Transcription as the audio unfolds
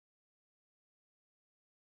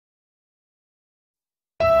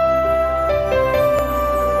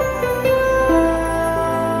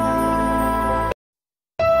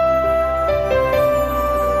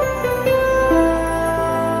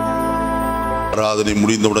ஆராதனை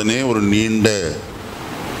முடிந்தவுடனே ஒரு நீண்ட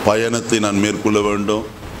பயணத்தை நான் மேற்கொள்ள வேண்டும்.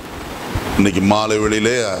 இன்னைக்கு மாலை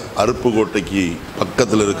வேளையிலே அருப்புக்கோட்டைக்கு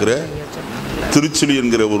பக்கத்தில் இருக்கிற திருச்சுழி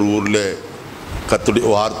என்கிற ஒரு ஊரில் கர்த்தருடைய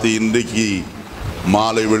வார்த்தை இன்றைக்கு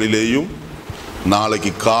மாலை வேளையிலேயும்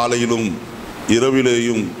நாளைக்கு காலையிலும்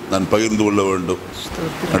இரவிலேயும் நான் பகிர்ந்து கொள்ள வேண்டும்.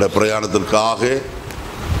 என்னுடைய பிரயாணத்திற்காக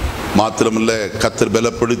மாத்திரமல்ல, கர்த்தர்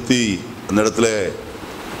பலப்படுத்தி அந்த இடத்துல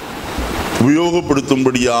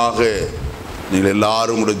உபயோகப்படுத்தும்படியாக நீங்கள்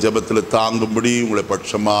எல்லாரும் உங்களுடைய ஜெபத்தில் தாங்கும்படி உங்களை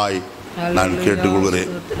பட்சமாய் நான்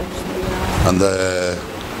கேட்டுக்கொள்கிறேன். அந்த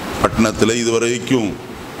பட்டணத்தில் இதுவரைக்கும்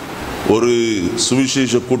ஒரு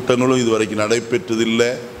சுவிசேஷ கூட்டங்களும் இதுவரைக்கும்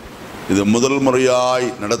நடைபெற்றதில்லை. இது முதல் முறையாய்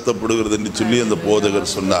நடத்தப்படுகிறது என்று சொல்லி அந்த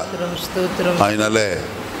போதகர் சொன்னார். அதனால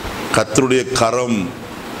கர்த்தருடைய கரம்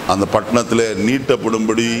அந்த பட்டணத்தில்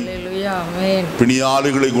நீட்டப்படும்படி,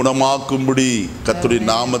 பிணியாளிகளை குணமாக்கும்படி, கர்த்தருடைய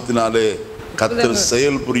நாமத்தினாலே கர்த்தர்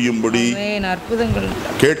செயல் புரியும்படி,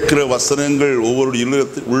 கேட்கிற வசனங்கள் ஒவ்வொரு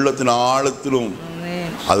உள்ளத்தின் ஆழத்திலும்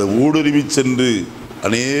அதை ஊடுருவி சென்று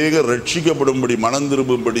அநேக ரட்சிக்கப்படும்படி, மனம்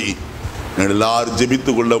திரும்பும்படி எல்லாரும்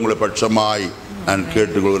ஜெபித்து கொள்ள உங்களை பட்சமாய் நான்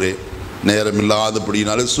கேட்டுக்கொள்கிறேன். நேரம்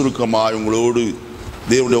இல்லாதபடினாலே சுருக்கமாய் உங்களோடு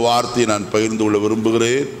தேவனுடைய வார்த்தையை நான் பகிர்ந்து கொள்ள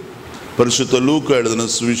விரும்புகிறேன். பரிசுத்த லூக்கா எழுதின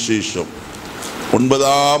சுவிசேஷம்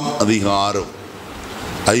 9ஆம் அதிகாரம்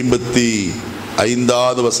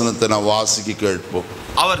 55வது வசனத்தை நான் வாசிக்க கேட்போம்.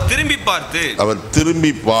 அவர்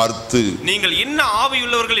திரும்பி பார்த்து நீங்கள் இன்ன ஆவி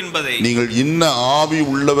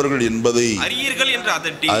உள்ளவர்கள் என்பதை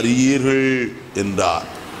அறியீர்கள் என்றார்.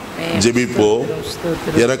 ஜெபிப்போம்.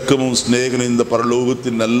 இரக்கமும் சிநேகமும் இந்த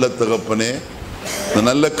பரலோகத்தின் நல்ல தகப்பனே, இந்த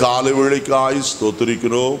நல்ல காலை வேளைக்காய்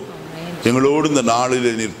ஸ்தோத்திரிக்கிறோம். எங்களோடு இந்த நாளில்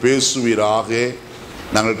நீர் பேசுவீராக.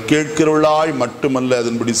 நாங்கள் கேட்கிறவர்களாய் மட்டுமல்ல,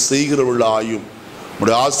 அதன்படி செய்கிறவர்களாயும்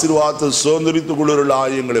உங்களுடைய ஆசீர்வாதத்தை சுதந்திரித்துக்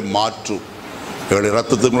கொள்ளுவர்களாய் எங்களை மாற்றும். எங்களை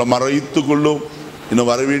ரத்தத்துக்குள்ள மறைத்து கொள்ளும். இன்னும்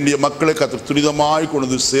வரவேண்டிய மக்களை கர்த்தர் துரிதமாய்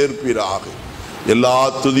கொண்டு சேர்ப்பீராக. எல்லா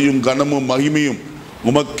துதியும் கனமும் மகிமையும்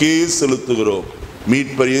உமக்கே செலுத்துகிறோம்.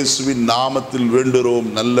 மீட்பர் இயேசுவின் நாமத்தில் வேண்டுகிறோம்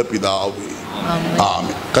நல்ல பிதாவே,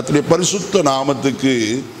 ஆமென். கர்த்தருடைய பரிசுத்த நாமத்துக்கு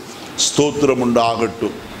ஸ்தோத்திரம்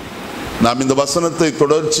உண்டாகட்டும். நாம் இந்த வசனத்தை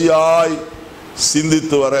தொடர்ச்சியாய்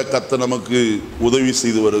சிந்தித்து வர கர்த்தர் நமக்கு உதவி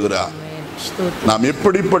செய்து வருகிறார். நாம்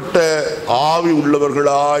எப்படிப்பட்ட ஆவி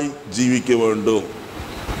உள்ளவர்களாய் ஜீவிக்க வேண்டும்,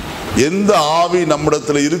 எந்த ஆவி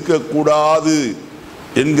நம்மிடத்தில் இருக்கக்கூடாது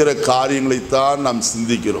என்கிற காரியங்களைத்தான் நாம்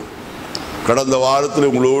சிந்திக்கிறோம். கடந்த வாரத்தில்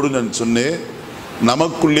உங்களோடு நான் சொன்னேன்,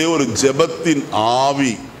 நமக்குள்ளே ஒரு ஜெபத்தின்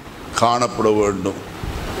ஆவி காணப்பட வேண்டும்.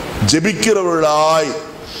 ஜெபிக்கிறவர்களாய்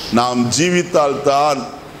நாம் ஜீவித்தால்தான்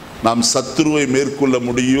நாம் சத்துருவை மேற்கொள்ள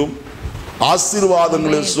முடியும்,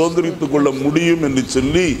 ஆசீர்வாதங்களை சுதந்திரித்துக் கொள்ள முடியும் என்று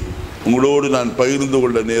சொல்லி உங்களோடு நான் பகிர்ந்து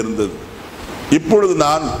கொள்ள நேர்ந்தது. இப்பொழுது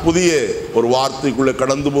நான் புதிய ஒரு வார்த்தைக்குள்ளே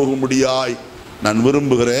கடந்து போகும்படியாய் நான்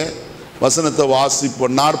விரும்புகிறேன். வசனத்தை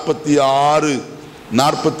வாசிப்போம். 46,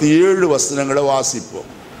 47 வசனங்களை வாசிப்போம்.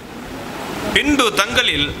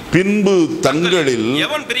 பின்பு தங்களில்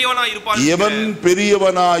எவன்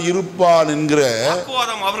பெரியவனாயிருப்பான் என்கிற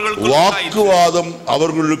வாக்குவாதம்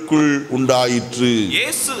அவர்களுக்குள் உண்டாயிற்று.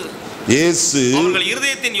 இயேசு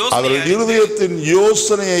அவர்கள் இருதயத்தின்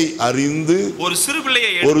யோசனையை அறிந்து ஒரு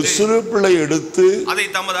சிறு பிள்ளை எடுத்து அதை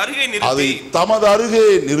தமது அருகே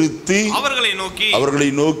நிறுத்தி அவர்களை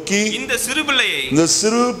நோக்கி இந்த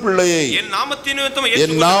சிறு பிள்ளையை என்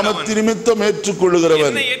நாமத்தின் நிமித்தம்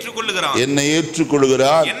ஏற்றுக்கொள்ளுகிறவன் என்னை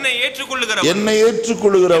ஏற்றுக்கொள்ளுகிறான், என்னை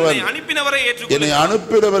ஏற்றுக்கொள்ளுகிறவன் என்னை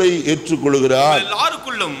அனுப்பினவரை ஏற்றுக்கொள்ளுகிறான்.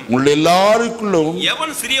 உங்கள் எல்லாருக்குள்ளும்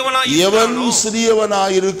எவன்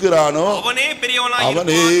சிறியவனாயிருக்கிறான்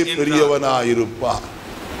அவனே பெரியவனாயிருப்பான்.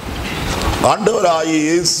 ஆண்டவராகிய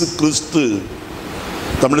இயேசு கிறிஸ்து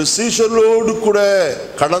தம்முடைய சீஷர்களோடு கூட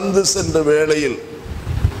கடந்து சென்ற வேளையில்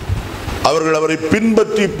அவர்கள் அவரை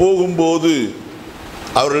பின்பற்றி போகும்போது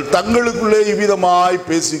அவர்கள் தங்களுக்குள்ளே இவ்விதமாய்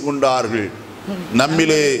பேசிக்கொண்டார்கள்.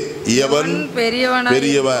 நம்மிலே எவன்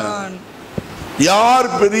பெரியவன், யார்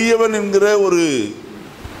பெரியவன் என்கிற ஒரு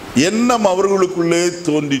எண்ணம் அவர்களுக்குள்ளே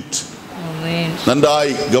தோன்றிற்று.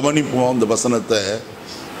 நன்றாய் கவனிப்போம் அந்த வசனத்தை.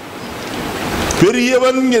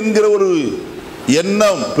 பெரியவன் என்கிற ஒரு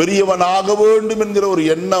எண்ணம், பெரியவனாக வேண்டும் என்கிற ஒரு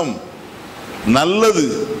எண்ணம் நல்லது.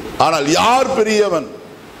 ஆனால் யார் பெரியவன்,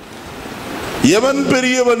 எவன்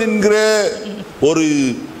பெரியவன் என்கிற ஒரு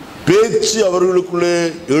பேச்சு அவர்களுக்குள்ளே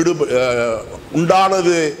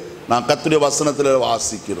உண்டானது நான் கர்த்தருடைய வசனத்தில்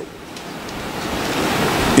வாசிக்கிறோம்.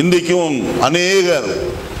 இன்றைக்கும் அநேகர்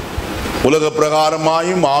உலக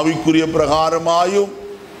பிரகாரமாயும் ஆவிக்குரிய பிரகாரமாயும்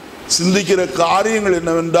சிந்திக்கிற காரியங்கள்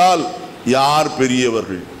என்னவென்றால், யார்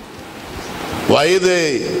பெரியவர்கள், வயதை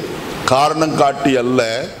காரணம் காட்டி அல்ல,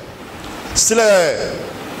 சில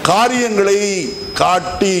காரியங்களை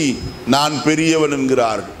காட்டி நான் பெரியவன்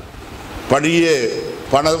என்கிறார்கள். பழைய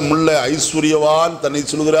பணமுள்ள ஐஸ்வர்யவான் தன்னை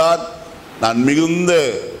சொல்கிறார், நான் மிகுந்த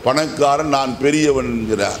பணக்காரன், நான் பெரியவன்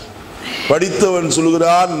என்கிறார். படித்தவன்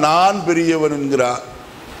சொல்கிறான், நான் பெரியவன் என்கிறார்.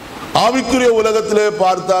 ஆவிக்குரிய உலகத்திலே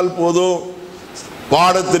பார்த்தால் போதும்,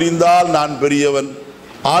 பாட தெரிந்தால் நான் பெரியவன்,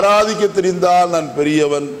 ஆராதிக்க தெரிந்தால் நான்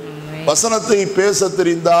பெரியவன், வசனத்தை பேச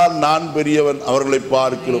தெரிந்தால் நான் பெரியவன் அவர்களை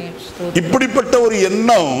பார்க்கிறோம். இப்படிப்பட்ட ஒரு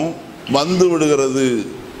எண்ணம் வந்து விடுகிறது.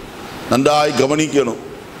 நன்றாய் கவனிக்கணும்.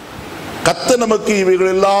 கர்த்தர் நமக்கு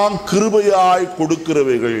இவைகள் எல்லாம் கிருபையாய்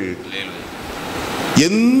கொடுக்கிறவைகள்.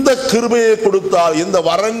 எந்த கிருபையை கொடுத்தால், எந்த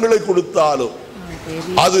வரங்களை கொடுத்தாலும்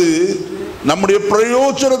அது நம்முடைய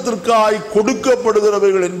பிரயோஜனத்திற்காய்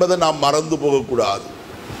கொடுக்கப்படுகிறவைகள் என்பதை நாம் மறந்து போகக்கூடாது.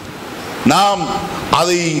 நாம்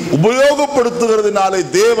அதை உபயோகப்படுத்துகிறதுனாலே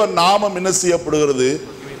தேவன் நாமம் என்ன செய்யப்படுகிறது?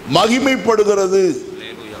 மகிமைப்படுகிறது.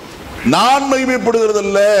 நான் மகிமைப்படுகிறது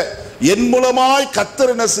அல்ல, என் மூலமாய்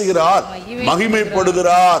கர்த்தர் என்ன செய்கிறார்?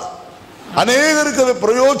 மகிமைப்படுகிறார். அநேகருக்கு அது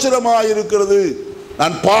பிரயோஜனமாய் இருக்கிறது.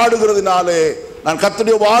 நான் பாடுகிறதுனாலே, நான்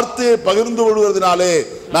கர்த்தருடைய வார்த்தையை பகிர்ந்து கொள்கிறதுனாலே,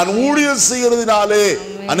 நான் ஊழியம் செய்கிறதுனாலே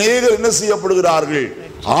அநேகர் என்ன செய்யப்படுகிறார்கள்?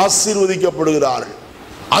 ஆசீர்வதிக்கப்படுகிறார்கள்.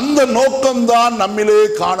 அந்த நோக்கம்தான் நம்மிலே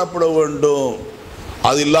காணப்பட வேண்டும்.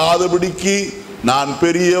 அது இல்லாதபடிக்கு நான்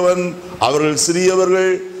பெரியவன், அவர்கள்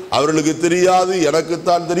சிறியவர்கள், அவர்களுக்கு தெரியாது,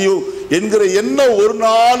 எனக்குத்தான் தெரியும் என்கிற எண்ணம் ஒரு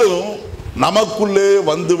நாளும் நமக்குள்ளே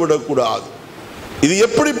வந்துவிடக்கூடாது. இது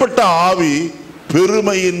எப்படிப்பட்ட ஆவி?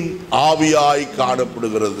 பெருமையின் ஆவியாய்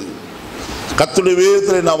காணப்படுகிறது. கர்த்தருடைய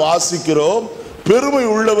வேதத்தில் நாம் வாசிக்கிறோம், பெருமை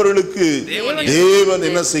உள்ளவர்களுக்கு தேவன்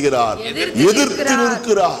என்ன செய்கிறார்? எதிர்த்து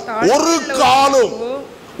நிற்கிறார். ஒரு காலம்,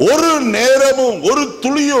 ஒரு நேரமும், ஒரு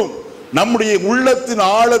துளியும் நம்முடைய உள்ளத்தின்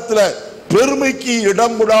ஆழத்துல பெருமைக்கு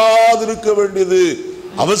இடம் விடாதிருக்க வேண்டியது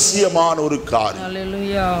அவசியமான ஒரு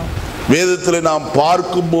காரியம். வேதத்தில் நாம்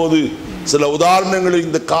பார்க்கும் போது சில உதாரணங்களை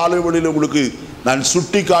இந்த காலைவெளியில் உங்களுக்கு நான்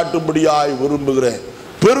சுட்டி காட்டும்படியாய் விரும்புகிறேன்.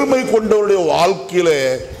 பெருமை கொண்டவருடைய வாழ்க்கையில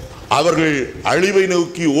அவர்கள் அழிவை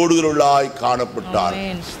நோக்கி ஓடுகிறவர்களாய் காணப்பட்டார்.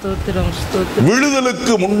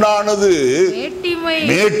 விழுதலுக்கு முன்னானது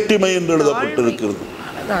மேட்டிமை என்று எழுதப்பட்டிருக்கிறது.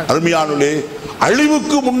 அருமையானவர்களே,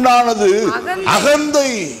 அழிவுக்கு முன்னானது அகந்தை,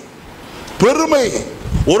 பெருமை.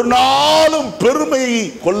 ஒரு நாளும் பெருமை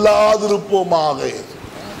கொள்ளாதிருப்போமாக.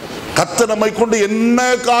 கர்த்தர் நம்மை கொண்டு என்ன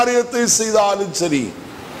காரியத்தை செய்தாலும் சரி,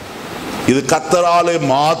 இது கர்த்தராலே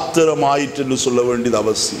மாத்திரம் ஆயிற்று என்று சொல்ல வேண்டியது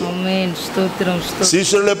அவசியம்.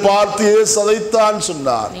 சீஷர்களை பார்த்து இயேசு அதைத்தான்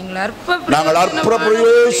சொன்னார், நாங்கள் அற்ப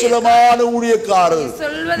பிரயோஜனமான ஊழியக்காரர்,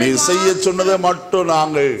 நீ செய்ய சொன்னதை மட்டும்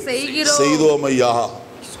நாங்கள் செய்தோம் ஐயா.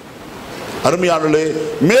 அருமையானவர்களே,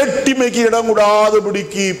 மேட்டிமைக்கு இடம்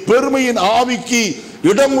கூடாதபடிக்கு, பெருமையின் ஆவிக்கு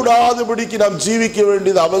இடம் கூடாதபடிக்கு நாம் ஜீவிக்க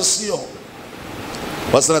வேண்டியது அவசியம்.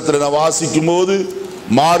 வசனத்தில் நான் வாசிக்கும் போது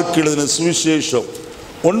மார்க் எழுதின சுவிசேஷம்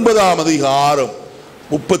 9ஆம் அதிகாரம்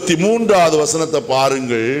 33வது வசனத்தை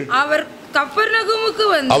பாருங்கள். அவர் கப்பர்நகூமுக்கு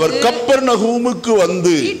கப்பர்நகூமுக்கு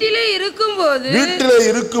வந்து வீட்டிலே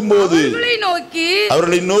இருக்கும்போது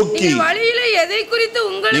அவர்களை நோக்கி வழியிலே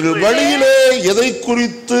எதை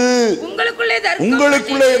குறித்து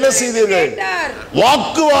உங்களுக்குள்ளே என்ன செய்தீர்கள்?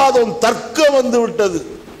 வாக்குவாதம், தர்க்கம் வந்து விட்டது.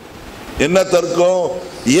 என்ன தர்க்கம்?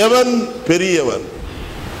 எவன் பெரியவன்?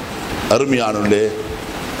 அருமையானவர்களே,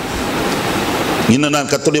 இன்னும் நான்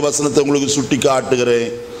கர்த்தருடைய வசனத்தை உங்களுக்கு சுட்டி காட்டுகிறேன்.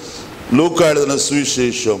 லூக்கா எழுதின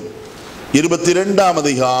சுவிசேஷம் 22ஆம்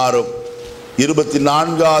அதிகாரம்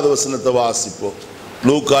 24வது வசனத்தை வாசிப்போம்.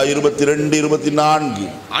 லூக்கா 22:24.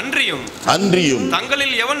 அன்றியும்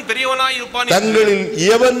தங்களில் எவன் பெரியவனாயிருப்பான்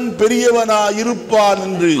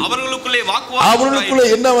என்று அவர்களுக்குள்ளே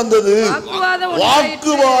என்ன வந்தது?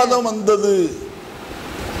 வாக்குவாதம் வந்தது.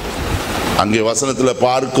 அங்கே வசனத்தில்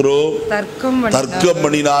பார்க்கிறோம், தர்க்கம்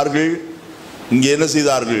பண்ணினார்கள். இங்கே என்ன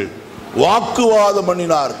செய்தார்கள்? வாக்குவாதம்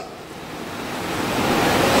பண்ணினார்கள்.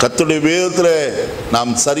 கர்த்தருடைய வேதத்தில்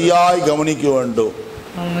நாம் சரியாய் கவனிக்க வேண்டும்.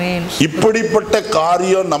 இப்படிப்பட்ட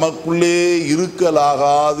காரியம் நமக்குள்ளே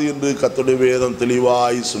இருக்கலாகாது என்று கர்த்தருடைய வேதம்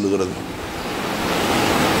தெளிவாய் சொல்லுகிறது.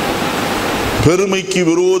 பெருமைக்கு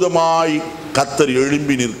விரோதமாய் கர்த்தர்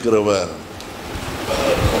எழும்பி நிற்கிறவர்.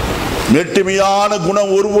 மேட்டிமையான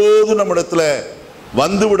குணம் ஒருபோது நம்மிடத்துல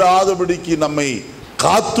வந்து விடாதபடிக்கு நம்மை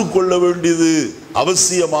காத்து கொள்ள வேண்டியது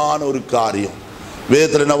அவசியமான ஒரு காரியம்.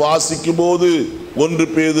 வேதத்தில் என்ன வாசிக்கும் போது 1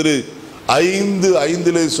 பேதுரு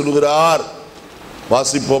 5:5 சொல்கிறார்.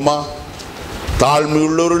 வாசிப்போமா? தாழ்மை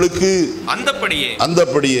உள்ளவர்களுக்கு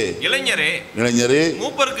அந்தப்படியே இளைஞரே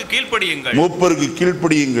மூப்பருக்கு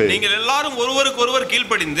கீழ்ப்படியுங்கள். நீங்கள் எல்லாரும் ஒருவருக்கு ஒருவர்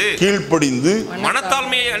கீழ்ப்படிந்து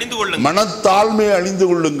மனத்தாழ்மையை அணிந்து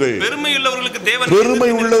கொள்ளுங்கள். பெருமை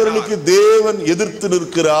உள்ளவர்களுக்கு தேவன் எதிர்த்து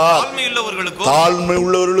நிற்கிறார், தாழ்மை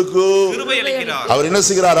உள்ளவர்களுக்கோ அவர் என்ன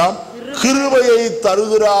செய்கிறாராம்? கிருபையை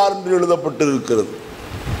தருகிறார் என்று எழுதப்பட்டிருக்கிறது.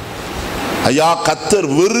 ஐயா, கர்த்தர்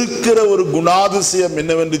வெறுக்கிற ஒரு குணாதிசயம்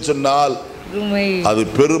என்னவென்று சொன்னால் அது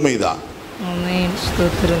பெருமைதான்.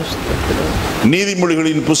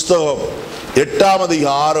 நீதிமொழிகளின் புஸ்தகம் 8ஆம்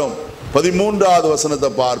அதிகாரம் 13வது வசனத்தை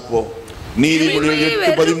பார்ப்போம். நீதிமொழிகள்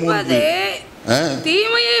 8:13.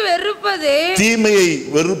 தீமையை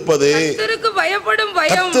வெறுப்பதே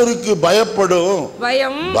கர்த்தருக்கு பயப்படும்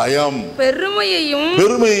பயம் பெருமையையும்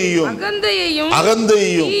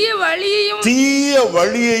அகந்தையையும் தீய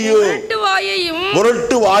வழியையும்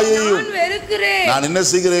முரட்டு வாயையும் நான் என்ன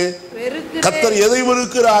செய்கிறேன்? கர்த்தர் எதை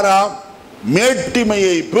வெறுக்கிறாராம்?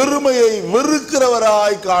 மேட்டிமையை, பெருமையை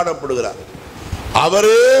வெறுக்கிறவராய் காணப்படுகிறார்.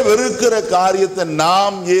 அவரே வெறுக்கிற காரியத்தை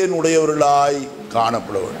நாம் ஏன் உடையவர்களாய்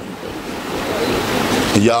காணப்பட வேண்டும்?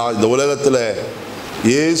 ஐயா, இந்த உலகத்துல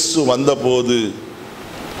இயேசு வந்தபோது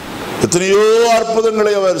எத்தனையோ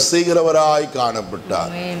அற்புதங்களை அவர் செய்கிறவராய்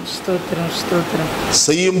காணப்பட்டார்.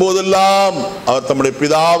 செய்யும் போதெல்லாம் அவர் தம்முடைய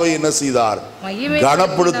பிதாவை என்ன செய்தார்?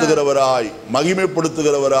 கனப்படுத்துகிறவராய்,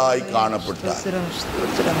 மகிமைப்படுத்துகிறவராய் காணப்பட்டார்.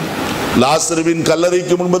 லாசருவின்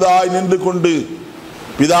கல்லறைக்கு முன்பதாய் நின்று கொண்டு,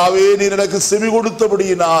 பிதாவே நீர் எனக்கு செவி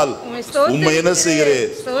கொடுத்தபடியினால் உம்மை என்ன செய்கிறேன்?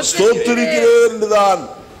 ஸ்தோத்திரிக்கிறேன் என்றுதான்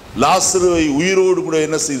லாசருவை உயிரோடு கூட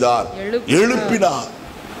என்ன செய்தார்? எழுப்பினார்.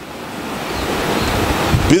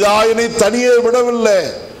 பிதா என்னை தனியே விடவில்லை,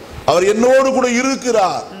 அவர் என்னோடு கூட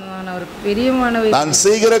இருக்கிறார். நான்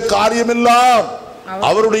செய்கிற காரியமெல்லாம்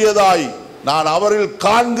அவருடையதாய் நான் அவரில்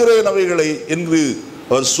காண்கிறேன் அவைகளை என்று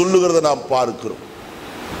அவர் சொல்லுகிறதை நாம் பார்க்கிறோம்.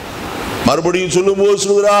 மறுபடியும் சொல்லும் போது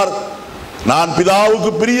சொல்கிறார், நான்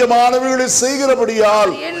பிதாவுக்கு பிரியமானவைகளை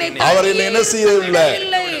செய்கிறபடியால் அவர் என்னை என்ன செய்யவில்லை?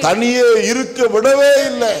 தனியே இருக்க விடவே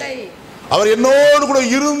இல்லை, அவர் என்னோடு கூட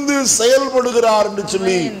இருந்து செயல்படுகிறார் என்று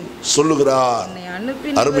சொல்லி சொல்லுகிறார்.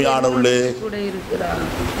 அருமையானவர்களே,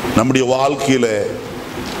 நம்முடைய வாழ்க்கையில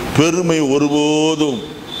பெருமை ஒருபோதும்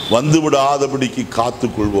வந்துவிடாதபடிக்கு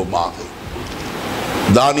காத்துக் கொள்வோமாக.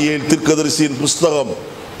 தானியேல் தீர்க்கதரிசியின் புஸ்தகம்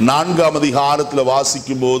 4ஆம் அதிகாரத்தில்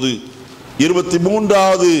வாசிக்கும் போது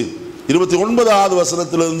 29வது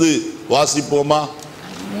வசனத்திலிருந்து வாசிப்போமா?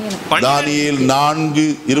 தானியேல்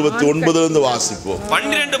 4:29 வாசிப்போம்.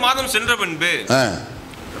 12 மாதம் சென்ற பின்பு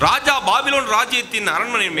ராஜா பாபிலோன் ராஜ்யத்தின்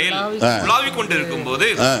அரண்மனை மேல் உலாவிக் கொண்டிருக்கும் போது,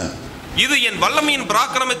 இது என் வல்லமையின்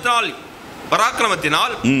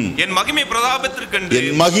பராக்கிரமத்தினால் என் மகிமை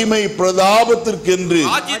பிரதாபத்திற்கென்று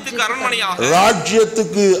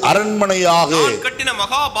ராஜ்யத்துக்கு அரண்மனையாக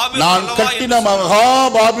நான் கட்டின மகா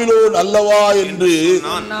பாபிலோன் அல்லவா என்று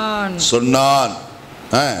சொன்னான்.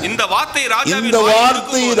 இந்த வார்த்தை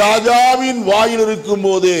ராஜாவின் வாயில் இருக்கும்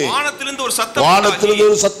போதே வானத்திலிருந்து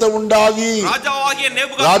ஒரு சத்தம் உண்டாகி,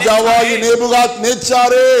 ராஜாவாகிய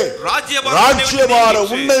நேபுகாத்நேச்சாரே, ராஜ்யபாரம்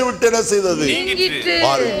உன்னை விட்டு என்ன செய்தது?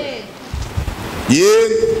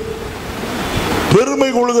 ஏன் பெருமை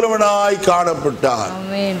கொள்கிறவனாய் காணப்பட்டார்.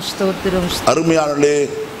 அருமையானே,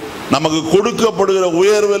 நமக்கு கொடுக்கப்படுகிற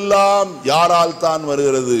உயர்வெல்லாம் யாரால் தான்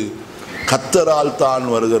வருகிறது? கர்த்தரால் தான்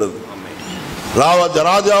வருகிறது.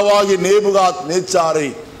 ராஜாவாகிய நேபுகாத்நேச்சாரை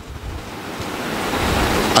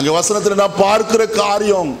அங்கே வசனத்தில் நான் பார்க்கிற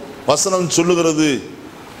காரியம், வசனம் சொல்லுகிறது,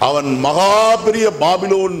 அவன் மகா பெரிய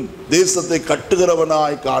பாபிலோன் தேசத்தை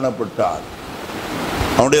கட்டுகிறவனாய் காணப்பட்டார்.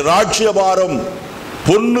 அவனுடைய ராஜ்யபாரம்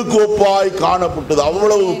பொன்னு கோப்பாய் காணப்பட்டது.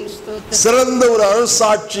 அவ்வளவு சிறந்த ஒரு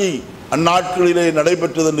அரசாட்சி அந்நாட்களிலே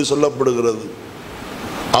நடைபெற்றது என்று சொல்லப்படுகிறது.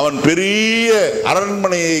 அவன் பெரிய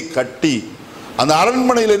அரண்மனையை கட்டி அந்த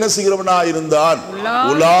அரண்மனையில் என்ன செய்கிறவனாய் இருந்தான்?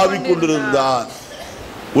 உலாவிக் கொண்டிருந்தான்.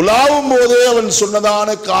 உலாவும் போதே அவன் சொன்னதான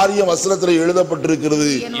காரியம் வசனத்தில்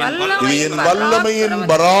எழுதப்பட்டிருக்கிறது, இது என் வல்லமையின்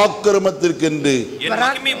பராக்கிரமத்திற்கென்று,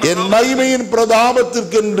 என் மகிமையின்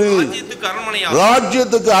பிரதாபத்திற்கென்று,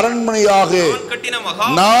 ராஜ்யத்துக்கு அரண்மனையாக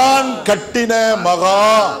நான் கட்டின மகா.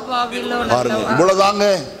 பாருங்க, இவ்வளவுதாங்க.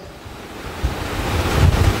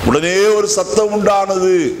 உடனே ஒரு சத்தம்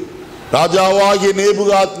உண்டானது, ராஜாவாகிய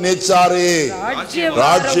நேபுகாத்நேச்சாரே,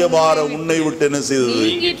 ராஜ்யபாரம் உன்னை விட்டு என்ன செய்தது?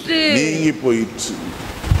 நீங்கி போயிற்று.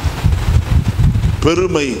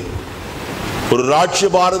 பெருமை ஒரு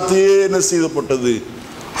ராஜ்யபாரத்தையே என்ன செய்யப்பட்டது?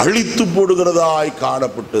 அழித்து போடுகிறதாய்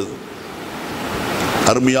காணப்பட்டது.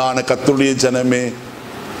 அருமையான கர்த்தருடைய ஜனமே,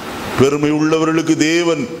 பெருமை உள்ளவர்களுக்கு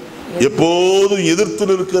தேவன் எப்போதும் எதிர்த்து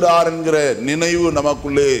நிற்கிறார் என்கிற நினைவு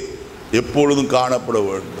நமக்குள்ளே எப்பொழுதும் காணப்பட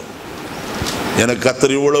வேண்டும். எனக்கு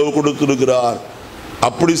கர்த்தர் இவ்வளவு கொடுத்திருக்கிறார்,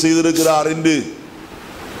 அப்படி செய்திருக்கிறார் என்று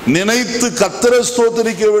நினைத்து கர்த்தரை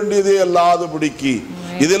ஸ்தோத்திரிக்க வேண்டியதே அல்லாதபடிக்கு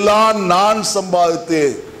இதெல்லாம் நான்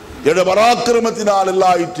சம்பாதித்தேன், என்னுடைய பராக்கிரமத்தினால்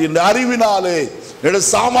ஆயிற்று, என் அறிவினாலே, என்னுடைய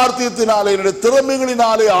சாமர்த்தியத்தினாலே, என்னுடைய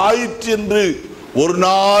திறமைகளினாலே ஆயிற்று என்று ஒரு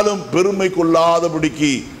நாளும் பெருமை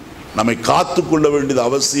கொள்ளாதபடிக்கு நம்மை காத்துக்கொள்ள வேண்டியது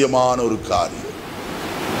அவசியமான ஒரு காரியம்.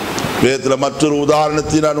 வேதத்தில் மற்றொரு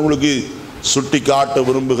உதாரணத்தை நான் உங்களுக்கு சுட்டி காட்ட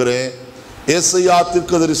விரும்புகிறேன். ஏசாயா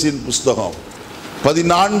தீர்க்கதரிசியின் புஸ்தகம்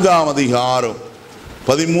 14ஆம் அதிகாரம்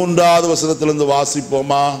 13வது வசனத்திலிருந்து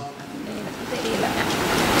வாசிப்போமா?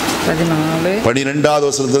 12வது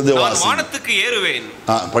வசனத்திலிருந்து வாசி. வானத்துக்கு ஏறுவேன்.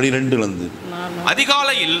 12லிருந்து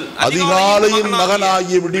அதிகாலையில்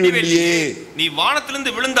மகனாகிய விடிவெள்ளியே, நீ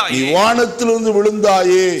வானத்திலிருந்து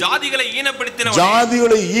விழுந்தாயே,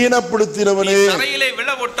 ஜாதிகளை ஈனப்படுத்தினவனே,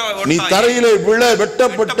 நீ தரையிலே விழ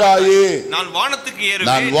வெட்டப்பட்டாயே, நான்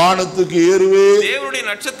வானத்துக்கு ஏறுவேன், தேவனுடைய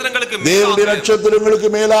நட்சத்திரங்களுக்கு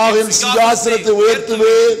மேலாக என் சிங்காசனத்தை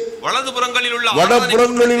உயர்த்துவேன்,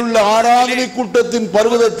 வடபுறங்களில் உள்ள ஆராதனை கூட்டத்தின்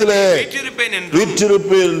பர்வதத்திலே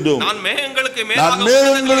வீற்றிருப்பேன் என்றும், நான்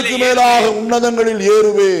மேகங்களுக்கு மேலாக உன்னதங்களில்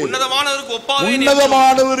ஏறுவேன்,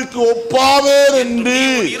 உன்னதமானவருக்கு ஒப்பாவேன் என்று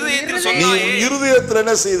நீ இருதயத்தில்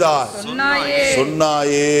என்ன செய்தார்?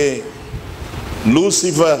 சொன்னாயே.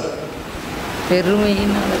 லூசிபர்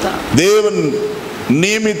தேவன்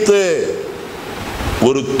நியமித்த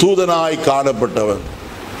ஒரு தூதனாய் காணப்பட்டவன்,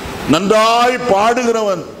 நன்றாய்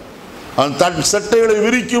பாடுகிறவன். அவன் தன் சட்டைகளை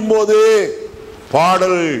விரிக்கும் போதே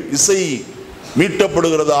பாடல் இசை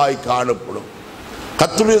மீட்டப்படுகிறதாய் காணப்படும்.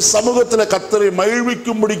 கர்த்தருடைய சமூகத்தில் கர்த்தரை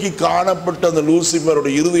மகிழ்விக்கும்படிக்கு காணப்பட்ட அந்த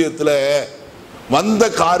லூசிபருடைய இருதயத்தில் வந்த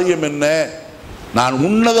காரியம் என்ன? நான்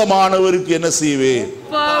உன்னதமானவருக்கு என்ன செய்வேன்?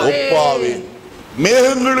 ஒப்பாவேன்.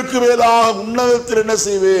 மேகங்களுக்கு மேலாக உன்னதத்தில் என்ன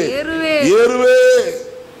செய்வேன்? ஏறுவே.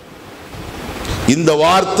 இந்த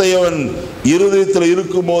வார்த்தை அவன் இருதயத்தில்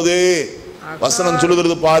இருக்கும் போதே வசனம்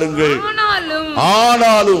சொல்லுகிறது பாருங்கள்.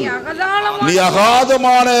 ஆனாலும் நீ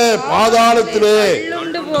அகாதமான பாதாளத்திலே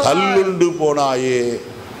கல்லுண்டு போனாயே.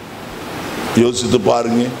 யோசித்து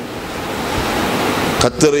பாருங்க.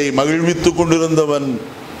 கர்த்தரை மகிழ்வித்துக் கொண்டிருந்தவன்,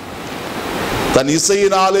 தன்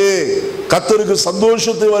இசையினாலே கர்த்தருக்கு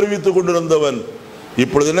சந்தோஷத்தை வருவித்துக் கொண்டிருந்தவன்,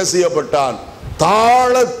 இப்பொழுது என்ன செய்யப்பட்டான்?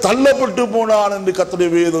 தாழ தள்ளப்பட்டு போனான் என்று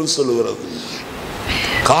கர்த்தருடைய வேதம் சொல்லுகிறது.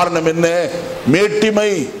 காரணம் என்ன?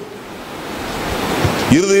 மேட்டிமை.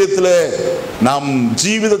 இருதயத்தில் நாம்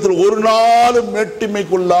ஜீவிதத்தில் ஒரு நாளும் மேட்டிமை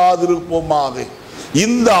கொள்ளாதிருப்போமாக.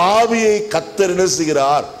 இந்த ஆவியை கர்த்தர் என்ன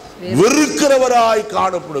செய்கிறார்? வெறுக்கிறவராய்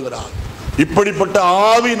காணப்படுகிறார். இப்படிப்பட்ட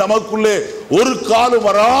ஆவி நமக்குள்ளே ஒரு காலம்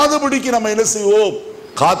வராதபடிக்கு நம்ம என்ன செய்வோம்?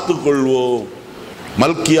 காத்துக்கொள்வோம்.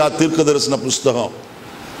 மல்கியா தீர்க்கதரிசன புஸ்தகம்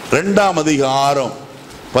 2ஆம் அதிகாரம்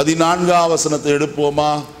 14ஆம் வசனத்தை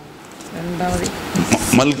எடுப்போமா?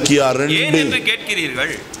 மல்கியா 2.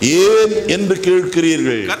 ஏன் என்று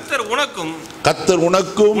கேட்கிறீர்கள்? கர்த்தர்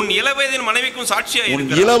உனக்கும் உன் இளவயதின் மனைவிக்கும்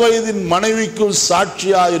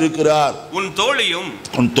சாட்சியாய் இருக்கிறார். உன் தோழியும்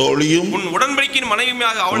உன்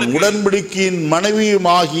உடன்படிக்கையின்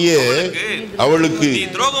மனைவியுமாகிய அவளுக்கு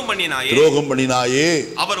துரோகம் பண்ணினாயே.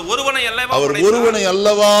 அவர் ஒருவனை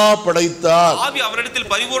அல்லவா படைத்தார்? ஆவி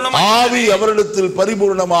அவரிடத்தில்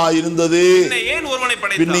பரிபூர்ணமாய் இருந்தது.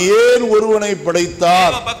 பின்ன ஏன் ஒருவனை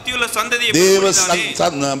படைத்தார்? தேவ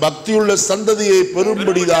பக்தியுள்ள சந்ததியை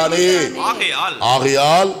பெறும்படிதானே.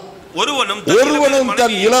 ஆகையால் ஒருவனும்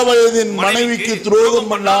தன் இளவயதின் மனைவிக்கு துரோகம்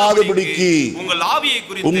பண்ணாதபடிக்கு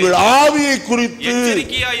உங்கள் ஆவியை குறித்து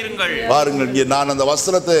பாருங்கள். இங்கே நான் அந்த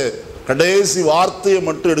வசனத்தை கடைசி வார்த்தையை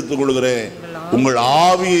மட்டும் எடுத்துக் கொள்கிறேன். உங்கள்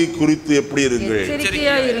ஆவியை குறித்து எப்படி இருங்கள்?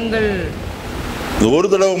 ஒரு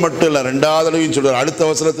தடவை மட்டும் இல்ல, 2வது தடவையும் சொல்ற. அடுத்த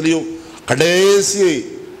வசனத்திலையும் கடைசி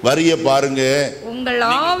வரிய பாருங்க.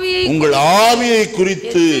 உங்கள் ஆவியை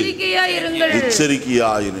குறித்து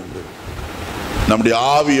எச்சரிக்கையாயிருங்கள். நம்முடைய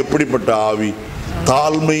ஆவி எப்படிப்பட்ட ஆவி?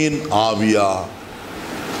 தாழ்மையின் ஆவியா?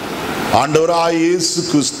 ஆண்டவராய் இயேசு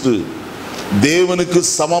கிறிஸ்து தேவனுக்கு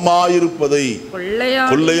சமமாயிருப்பதை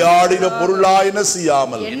கொள்ளையாடின பொருளாயின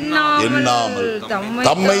செய்யாமல் எண்ணாமல்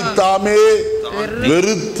தம்மை தாமே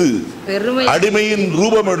வெறுத்து அடிமையின்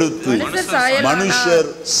ரூபம் எடுத்து மனுஷர்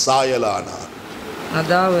சாயலானார்.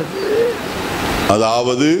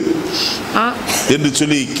 அதாவது என்று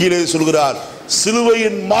சொல்லி கீழே சொல்கிறார்,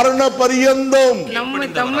 சிலுவையின் மரண பரியந்தம்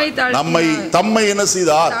தம்மை என்ன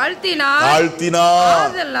செய்தார்?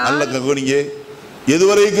 தாழ்த்தினார். நல்ல கவனிங்க.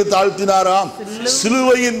 எதுவரைக்கும் தாழ்த்தினாராம்?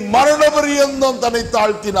 சிலுவையின் மரண பரியந்தம் தன்னை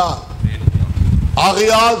தாழ்த்தினார்.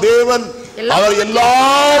 ஆகையால் தேவன் அவர்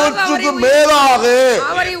எல்லாவற்றுக்கும் மேலாக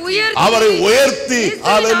அவரை உயர்த்தி,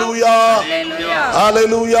 அல்லேலூயா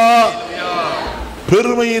அல்லேலூயா,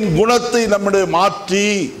 பெருமையின் குணத்தை நம்முடைய மாற்றி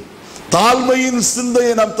தாழ்மையின்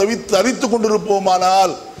சிந்தையை நாம் தரித்துக்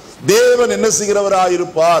கொண்டிருப்போமானால் தேவன் என்ன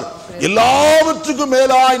செய்கிறவராயிருப்பார்? எல்லாவற்றுக்கும்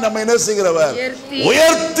மேலாய் நம்ம என்ன செய்கிறவர்?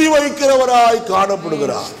 உயர்த்தி வைக்கிறவராய்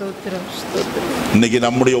காணப்படுகிறார். இன்னைக்கு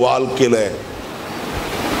நம்முடைய வாழ்க்கையில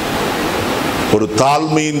ஒரு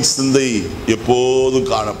தாழ்மையின் சிந்தை எப்போதும்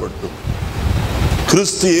காணப்பட்டும்.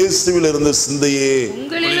 கிறிஸ்து இயேசுவில் இருந்த சிந்தையே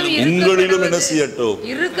உங்களிலும் என்ன செய்யட்டும்,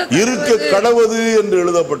 இருக்க கடவது என்று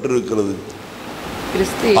எழுதப்பட்டிருக்கிறது.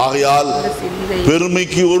 ஆகையால்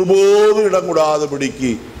பெருமைக்கு ஒருபோதும் இடம்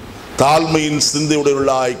கூடாதபடிக்கு தாழ்மையின்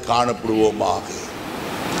சிந்தையுடையவர்களாய் காணப்படுவோமாக.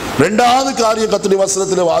 இரண்டாவது காரியம் கர்த்தருடைய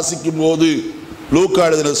வசனத்தில் வாசிக்கும் போது லூக்கா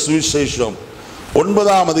எழுதின சுவிசேஷம்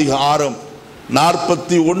 9ஆம் அதிகாரம்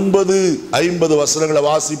 49-50 வசனங்களை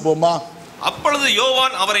வாசிப்போமா? அப்பொழுது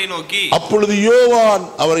யோவான்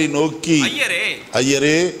அவரை நோக்கி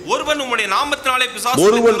ஐயரே, ஒருவன் உம்முடைய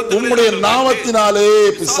நாமத்தினாலே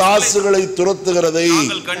பிசாசுகளை துரத்துகிறதை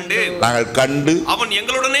நாங்கள் கண்டு அவன்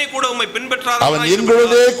எங்களுடனே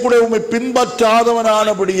கூட உம்மை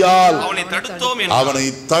பின்பற்றாதவனானபடியால் அவனை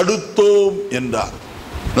தடுத்தோம் என்றார்.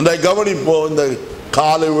 நன்றாய் கவனிப்போம். இந்த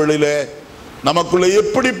காலை வேளையிலே நமக்குள்ள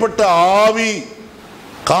எப்படிப்பட்ட ஆவி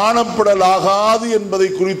காணப்படலாகாது என்பதை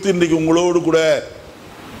குறித்து இன்றைக்கு உங்களோடு கூட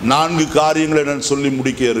 4 காரியங்களை நான் சொல்லி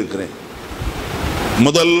முடிக்க இருக்கிறேன்.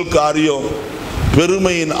 முதல் காரியம்,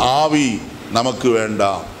 பெருமையின் ஆவி நமக்கு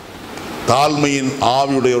வேண்டாம், தாழ்மையின்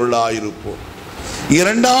ஆவியுடையவர்களாயிருப்போம்.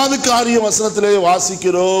 இரண்டாவது காரியம் வசனத்திலே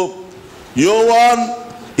வாசிக்கிறோம். யோவான்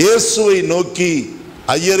இயேசுவை நோக்கி,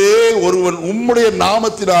 ஐயரே, ஒருவன் உம்முடைய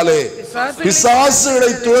நாமத்தினாலே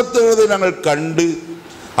பிசாசுகளை துரத்துவதை நாங்கள் கண்டு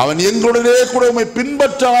அவன் எங்களுடனே கூட உம்மை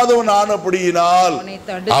பின்பற்றாதவன் ஆனபடியினால்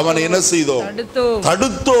அவனை என்ன செய்தோம்?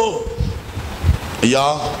 தடுத்தோம். ஐயா,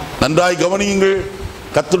 நன்றாய் கவனியுங்கள்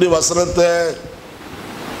கர்த்தருடைய வசனத்தை.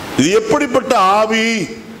 இது எப்படிப்பட்ட ஆவி?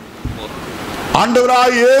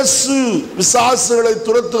 ஆண்டவராய் இயேசு பிசாசுகளை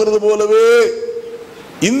துரத்துகிறது போலவே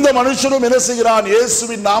இந்த மனுஷனும் என்ன செய்கிறான்?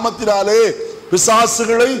 இயேசுவின் நாமத்தினாலே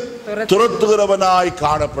பிசாசுகளை துரத்துகிறவனாய்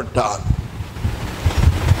காணப்பட்டான்.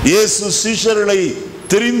 இயேசு சீஷர்களை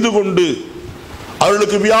தெரிந்து கொண்டு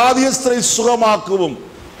அவர்களுக்கு வியாதியஸ்தரை சுகமாக்கவும்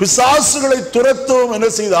பிசாசுகளை துரத்தவும் என்ன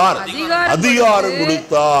செய்தார்? அதிகாரம்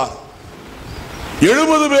கொடுத்தார்.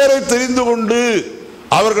 70 பேரை தெரிந்து கொண்டு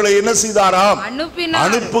அவர்களை என்ன செய்தாராம்?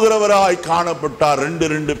 அனுப்புகிறவராய் காணப்பட்டார்.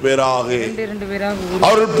 2 பேராக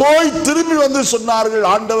அவர்கள் போய் திரும்பி வந்து சொன்னார்கள்,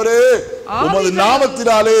 ஆண்டவரே, உமது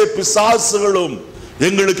நாமத்தினாலே பிசாசுகளும்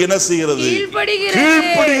எங்களுக்கு என்ன செய்கிறது?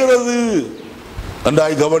 கீழ்ப்படுகிறது.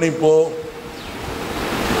 நன்றாய் கவனிப்போம்.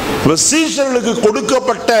 சீஷர்களுக்கு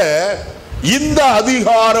கொடுக்கப்பட்ட இந்த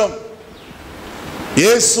அதிகாரம்,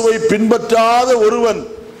 இயேசுவை பின்பற்றாத ஒருவன்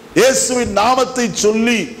இயேசுவின் நாமத்தை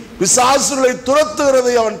சொல்லி பிசாசுகளை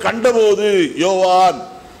துரத்துகிறதை அவன் கண்டபோது யோவான்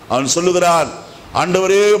அவன் சொல்லுகிறான்,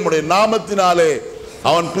 ஆண்டவரே, உம்முடைய நாமத்தினாலே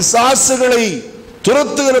அவன் பிசாசுகளை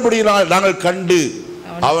துரத்துகிறபடியினால் நாங்கள் கண்டு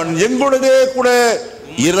அவன் எங்களுடனே கூட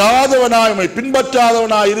இராதவனாய் உம்மை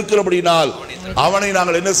பின்பற்றாதவனாய் இருக்கிறபடியினால் அவனை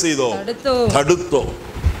நாங்கள் என்ன செய்தோம்? தடுத்தோம்.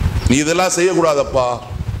 நீ இதெல்லாம் செய்யக்கூடாதப்பா.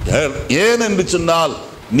 ஏன் என்று சொன்னால்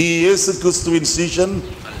நீ இயேசு கிறிஸ்துவின் சீஷன்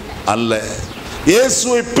அல்ல,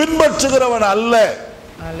 இயேசுவை பின்பற்றுகிறவன் அல்ல.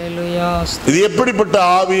 இது எப்படிப்பட்ட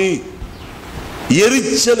ஆவி?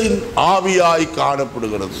 எரிச்சலின் ஆவியாய்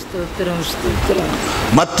காணப்படுகிறது.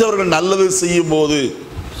 மற்றவர்கள் நல்லது செய்யும் போது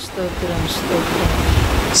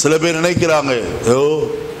சில பேர் நினைக்கிறாங்க,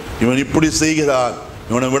 இவன் இப்படி செய்கிறான்,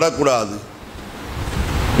 இவனை விடக்கூடாது,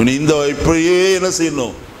 இவன் இந்த இப்படியே என்ன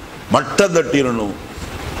செய்யணும்? மட்டம் தட்டிடணும்.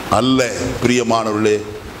 அல்ல பிரியமானவர்களே,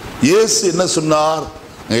 இயேசு என்ன சொன்னார்?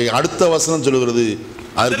 அடுத்த வசனம் சொல்லுகிறது,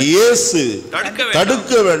 அதற்கு இயேசு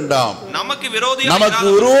தடுக்க வேண்டாம், நமக்கு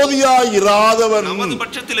விரோதியாய் இராதவன்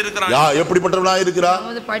எப்படிப்பட்டவனாய் இருக்கிறார்?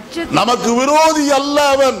 நமக்கு விரோதி அல்ல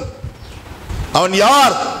அவன். அவன்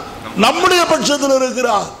யார்? நம்முடைய பட்சத்தில்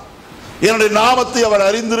இருக்கிறார். என்னுடைய நாமத்தை அவன்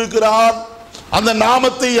அறிந்திருக்கிறான். அந்த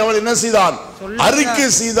நாமத்தை அவன் என்ன செய்தான்? அறிக்கை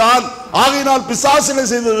செய்தான். ஆகையினால் பிசாசு என்ன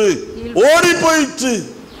செய்தது? ஓடி போயிற்று.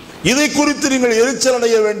 இதை குறித்து நீங்கள் எரிச்சல்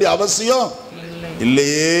அடைய வேண்டிய அவசியம்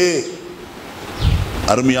இல்லையே.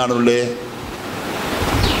 அருமையானவர்களே,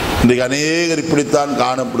 இன்றைக்கு அநேகர் இப்படித்தான்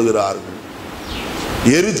காணப்படுகிறார்கள்.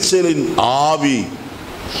 எரிச்சலின் ஆவி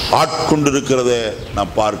ஆட்கொண்டிருக்கிறத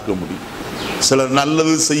நாம் பார்க்க முடியும். சிலர்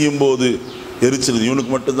நல்லது செய்யும் போது எரிச்சல்,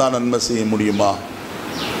 இவனுக்கு மட்டும்தான் நன்மை செய்ய முடியுமா?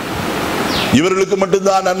 இவர்களுக்கு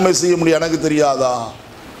மட்டும்தான் நன்மை செய்ய முடியும், எனக்கு தெரியாதா?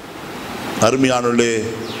 அருமையானவர்களே,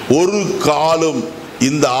 ஒரு காலம்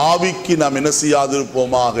இந்த ஆவிக்கு நாம் என்ன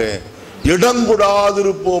செய்யாதிருப்போமாக, இடம்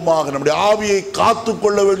கொடாதிருப்போமாக. நம்முடைய ஆவியை காத்து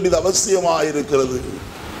கொள்ள வேண்டியது அவசியமாக இருக்கிறது.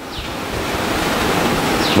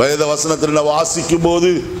 வேத வசனத்தில் வாசிக்கும் போது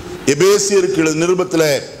எபேசியருக்கு நிருபத்தில்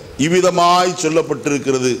இவ்விதமாய்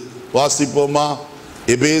சொல்லப்பட்டிருக்கிறது. வாசிப்போமா?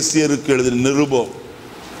 எபேசியருக்கு எழுதின நிருபம்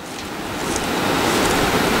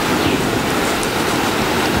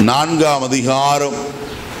 4ஆம் அதிகாரம்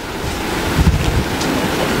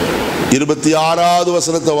 26வது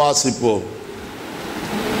வசனத்தை வாசிப்போம்.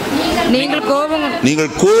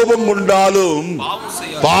 நீங்கள் கோபம் கொண்டாலும்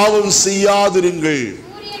பாவம் செய்யாதிருங்கள்.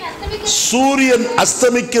 சூரியன்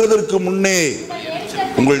அஸ்தமிக்கிறதற்கு முன்னே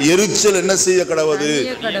உங்கள் எரிச்சல் என்ன செய்ய கடவது?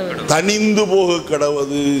 தணிந்து போக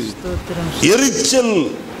கடவது. எரிச்சல்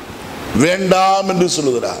வேண்டாம் என்று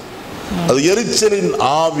சொல்லுகிறார். அது எரிச்சலின்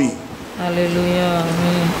ஆவி.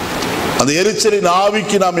 அந்த எரிச்சலின்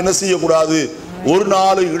ஆவிக்கு நாம் என்ன செய்யக்கூடாது? ஒரு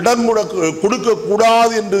நாள் இடம் கொடுக்க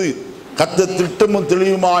கூடாது என்று கர்த்தர் திட்டமும்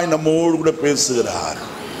தெளிவுமாய் நம்மோடு கூட பேசுகிறார்.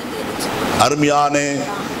 அருமையான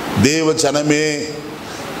தேவ ஜனமே,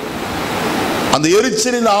 அந்த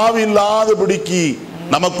எரிச்சலின் ஆவி இல்லாதபடிக்கு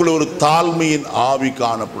நமக்குள்ள ஒரு தாழ்மையின் ஆவி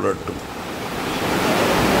காணப்படட்டும்.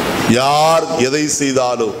 யார் எதை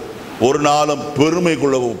செய்தாலும் ஒரு நாளும் பெருமை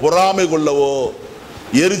கொள்ளவோ பொறாமை கொள்ளவோ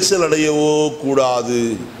எரிச்சல் அடையவோ கூடாது.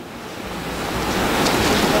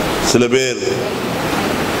 சில பேர்,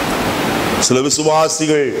 சில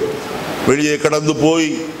விசுவாசிகள் வெளியே கடந்து போய்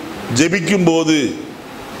ஜெபிக்கும் போது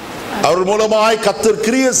அவர் மூலமாய் கர்த்தர்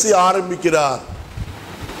கிரியை செய்ய ஆரம்பிக்கிறார்.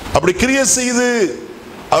 அப்படி கிரியை செய்து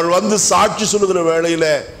அவர் வந்து சாட்சி சொல்லுகிற வேளையில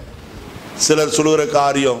சிலர் சொல்லுகிற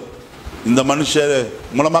காரியம், இந்த மனுஷர்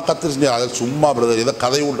மூலமா கர்த்தர் செஞ்ச, அதை சும்மா பிரதர் இதை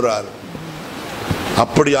கதை விடுறார்.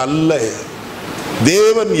 அப்படி அல்ல.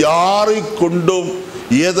 தேவன் யாரை கொண்டும்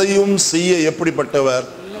எதையும் செய்ய எப்படிப்பட்டவர்?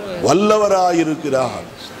 வல்லவராயிருக்கிறார்.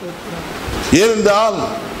 ஏனென்றால்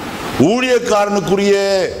ஊழியக்காரனுக்குரிய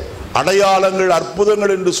அடையாளங்கள்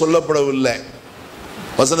அற்புதங்கள் என்று சொல்லப்படவில்லை.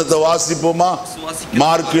 வசனத்தை வாசிப்போமா?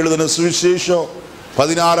 மார்க் எழுதின சுவிசேஷம்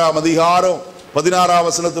 16ஆம் அதிகாரம் 16ஆம்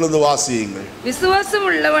வசனத்திலிருந்து வாசியுங்கள்.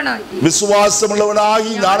 விசுவாசம்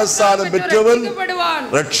உள்ளவனாகி ஞானஸ்நானம் பெற்றவன்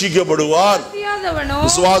ரட்சிக்கப்படுவான்.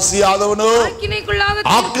 விசுவாசியாதவனோ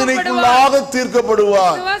ஆக்கினைக்குள்ளாக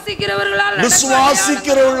தீர்க்கப்படுவான்.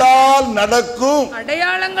 விசுவாசிக்கிறவர்களால் நடக்கும்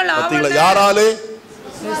அடையாளங்கள் யாராலே?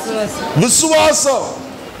 விசுவாசம்.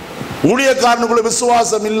 ஊழியக்காரனுக்குள்ள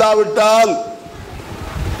விசுவாசம் இல்லாவிட்டால்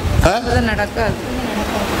நடக்காது.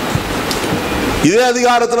 இதே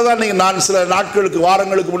அதிகாரத்துல தான் நான் சில நாட்களுக்கு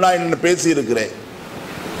வாரங்களுக்கு முன்னாடி பேசி இருக்கிறேன்.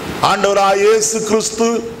 ஆண்டவராகிய இயேசு கிறிஸ்து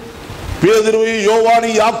பேதுருவையும்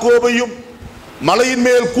யோவானையும் யாக்கோபையும் மலையின்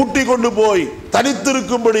மேல் கூட்டிக் கொண்டு போய்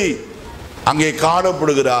தனித்திருக்கும்படி அங்கே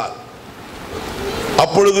காணப்படுகிறார்.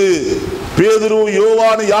 அப்பொழுது பேதுருவும்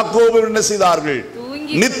யோவானும் யாக்கோபும் என்ன செய்தார்கள்?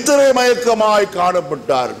 நித்திரை மயக்கமாய்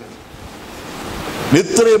காணப்பட்டார்கள்.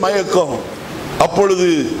 நித்திரை மயக்கம். அப்பொழுது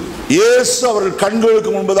இயேசு அவர்கள் கண்களுக்கு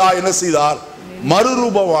முன்பதாக என்ன செய்தார்?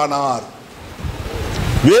 மறுரூபமானார்.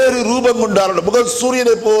 வேறு ரூபம் கொண்டார். முகம்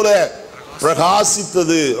சூரியனை போல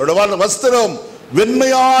பிரகாசித்தது. வஸ்திரம்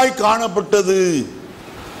வெண்மையாய் காணப்பட்டது.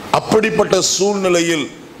 அப்படிப்பட்ட சூழ்நிலையில்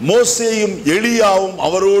மோசேயும் எலியாவும்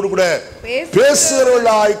அவரோடு கூட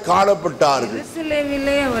பேசுகிறவர்களாய் காணப்பட்டார்கள்.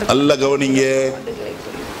 நல்ல கவனிங்க.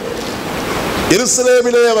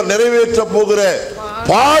 எருசலேமிலே அவர் நிறைவேற்ற போகிற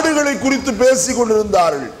பாடுகளை குறித்து பேசிக்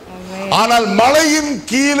கொண்டிருந்தார்கள். ஆனால் மலையின்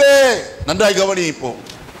கீழே, நன்றாய் கவனிப்போம்,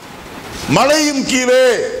 மலையின் கீழே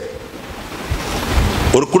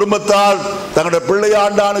ஒரு குடும்பத்தால் தங்களுடைய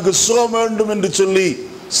பிள்ளையாண்டானுக்கு சுகம் வேண்டும் என்று சொல்லி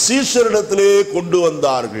சீஷரிடத்திலே கொண்டு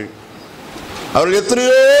வந்தார்கள். அவர்கள்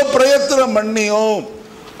எத்தனையோ பிரயத்தனம் பண்ணியும்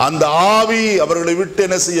அந்த ஆவி அவர்களை விட்டு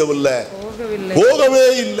என்ன செய்யவில்லை? போகவே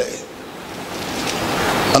இல்லை.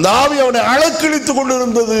 அந்த ஆவி அவனை அலக்களித்துக்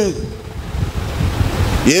கொண்டிருந்தது.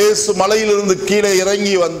 இயேசு மலையிலிருந்து கீழே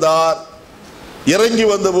இறங்கி வந்தார். இறங்கி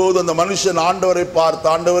வந்த போது அந்த மனுஷன் ஆண்டவரை பார்த்து,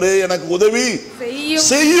 ஆண்டவரே எனக்கு உதவி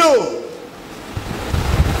செய்யும்.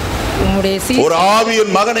 ஒரு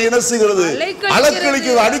ஆவியின் மகனை என்ன செய்கிறது?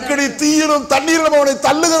 அலக்களிக்கிறது. அடிக்கடி தீயிலும் தண்ணீரிலும் அவனை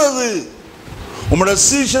தள்ளுகிறது. உம்முடைய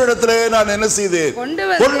சீஷரிடத்திலே நான் என்ன செய்தேன்?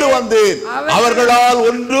 கொண்டு வந்தேன். அவர்களால்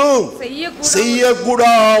ஒன்றும்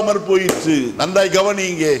செய்யக்கூடாமல் போயிற்று. நன்றாய்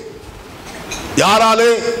கவனிங்க.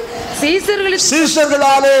 யாராலே?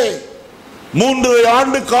 சீஷர்களாலே. 3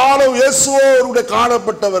 ஆண்டு காலம் இயேசுவோடு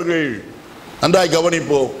காணப்பட்டவர்கள். நன்றாய்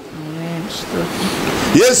கவனிப்போம்.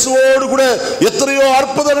 இயேசுவோடு கூட எத்தனையோ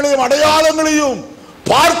அற்புதங்களையும் அடையாளங்களையும்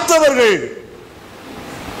பார்த்தவர்கள்.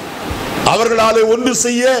 அவர்களாலே ஒன்று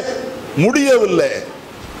செய்ய முடியவில்லை.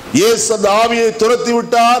 இயேசு அந்த ஆவியை துரத்தி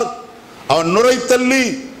விட்டார். அவன் நுரை தள்ளி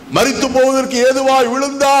மரித்து போவதற்கு ஏதுவாய்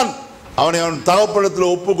விழுந்தான். அவனை அவன்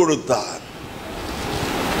தகப்பனிடத்தில் ஒப்பு கொடுத்தார்.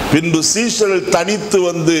 பின்பு சீஷர்கள் தனித்து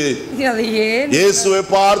வந்து இயேசுவை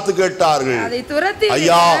பார்த்து கேட்டார்கள்,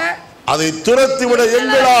 ஐயா அதை துரத்தி விட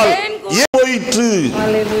எங்களால் ஏன் போயிற்று?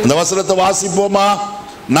 இந்த வசனத்தை வாசிப்போமா?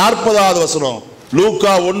 40வது வசனம்.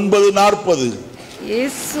 லூக்கா 9:40.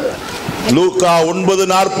 இயேசு லூக்கா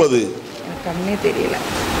 9:40. கண்ணே தெரியல.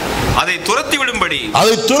 அதை துரத்தி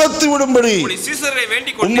விடும்படி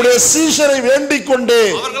உம்முடைய சீஷரை வேண்டிக் கொண்டே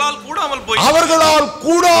அவர்களால்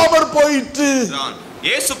கூடாமல் போயிற்று.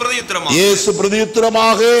 இயேசு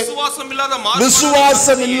பிரதியுத்தரமாக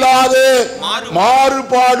விசுவாசம் இல்லாத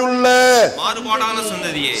மாறுபாடான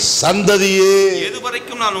சந்ததியே,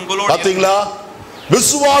 பாத்தீங்களா?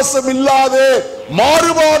 விசுவாசம் இல்லாத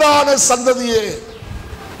மாறுபாடான சந்ததியே.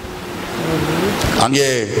 அங்கே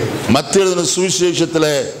மத்திய எழுதின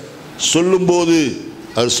சுவிசேஷத்தில் சொல்லும் போது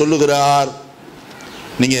அவர் சொல்லுகிறார்,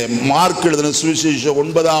 நீங்க மார்க் எழுதின சுவிசேஷம்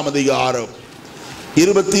 9ஆம் அதிகாரம்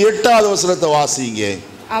 28வது வசனத்தை வாசிங்க.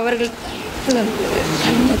 அவர்கள்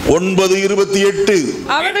 9:28.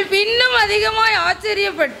 அவர்கள் பின்னும் அதிகமாய்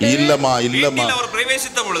ஆச்சரியப்பட்டு இல்லம்மா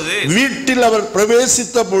வீட்டில் அவர்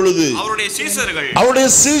பிரவேசித்த பொழுது அவருடைய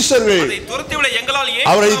சீஷர்கள்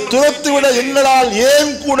அவரை துரத்திவிட எங்களால்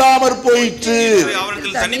ஏன் கூடாமற் போயிற்று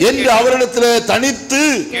என்று அவரிடத்தில் தனித்து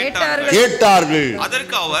கேட்டார்கள்.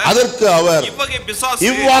 அதற்கு அவர்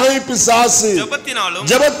இவ்வகை பிசாசு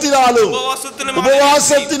ஜெபத்தினாலும்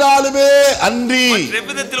உபவாசத்தினாலுமே அன்றி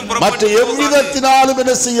மற்ற எவ்விதத்தினாலும்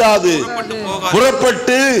என்ன செய்யாது,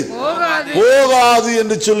 புறப்பட்டு போகாது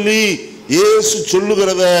என்று சொல்லி இயேசு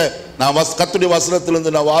சொல்லுகிறத நான் கர்த்தருடைய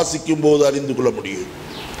வசனத்திலிருந்து நான் வாசிக்கும் போது அறிந்து கொள்ள முடியும்.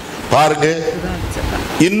 பாருங்க,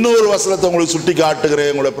 இன்னொரு வசனத்தை உங்களுக்கு சுட்டி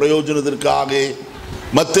காட்டுகிறேன் உங்களுடைய பிரயோஜனத்திற்காக.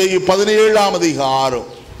 மத்தேயு 17ஆம் அதிகாரம்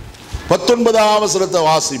 19ஆம் வசனத்தை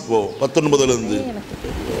வாசிப்போம். 19லிருந்து.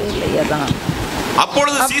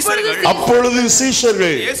 அப்பொழுது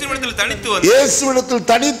சீஷர்கள் இயேசுவிடத்தில்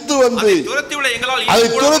தனித்து வந்து அதை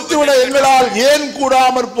துரத்திவிட எங்களால் ஏன்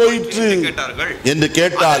கூடாமற் போயிற்று என்று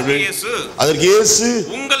கேட்டார்கள். அதற்கு இயேசு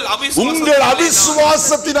உங்கள்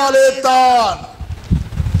அவிசுவாசத்தினாலே தான்.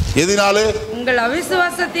 எதனாலே? உங்கள்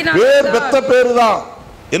அவிசுவாசத்தினாலே. பேர் பெத்த பேரு தான்.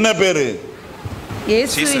 என்ன பேரு?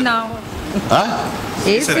 இயேசுவின் நாமம்.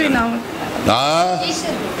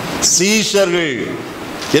 சீஷர்கள்.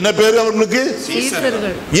 என்ன பேரு அவர்களுக்கு?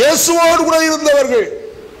 சீஷர்கள். இயேசுவோடு கூட இருந்தவர்கள்.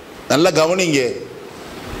 நல்ல கவனிங்க,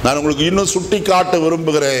 நான் உங்களுக்கு இன்னும் சுட்டி காட்ட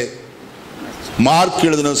விரும்புகிறேன். மார்க்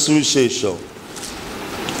எழுதின சுவிசேஷம்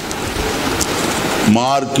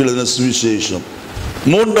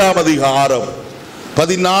 3ஆம் அதிகாரம்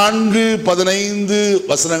 14-15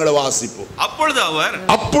 வசனங்களை வாசிப்போம்.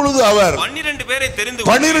 அப்பொழுது அவர் 12 பேரை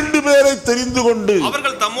தெரிந்து கொண்டு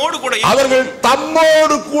அவர்கள்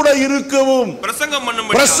தம்மோடு கூட இருக்கவும்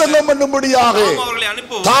பிரசங்கம் பண்ணும்படியாக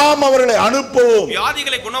தாம் அவர்களை அனுப்பவும்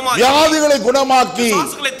வியாதிகளை குணமாக்கி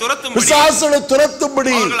பிசாசுகளை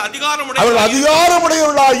துரத்தும்படி அவர்கள்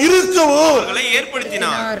அதிகாரமுடையவர்களாக இருக்கவும்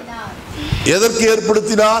ஏற்படுத்தினார். எதற்கு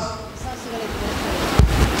ஏற்படுத்தினார்?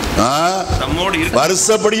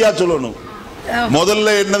 வருஷப்படியா சொல்லணும். முதல்ல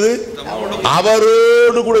என்னது?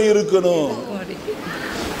 அவரோடு கூட இருக்கணும்.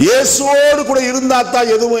 இயேசுவோடு கூட இருந்தா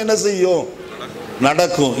தான் எதுவும் என்ன செய்யும்,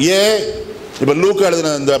 நடக்கும். இப்ப லூக்கா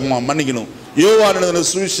எழுதின இந்த மன்னிக்கணும் யோவான் எழுதின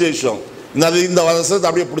சுவிசேஷம் இந்த வசனத்தை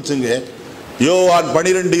அப்படியே பிடிச்சுங்க. யோவான்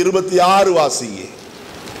 12:26 வாசிங்க.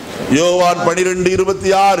 யோவான்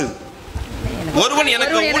 12:26.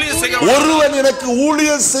 ஒருவன் எனக்கு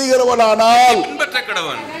ஊழியம் செய்கிறவனானால்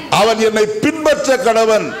அவன் என்னை பின்பற்ற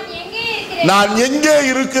கடவன். நான் எங்கே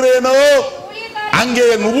இருக்கிறேனோ அங்கே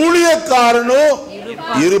என் ஊழியக்காரனோ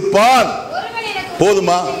இருப்பான்.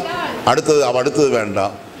 போதுமா? அடுத்தது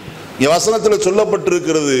வேண்டாம். வசனத்தில்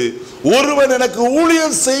சொல்லப்பட்டிருக்கிறது, ஒருவன் எனக்கு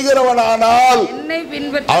ஊழியம் செய்கிறவனானால்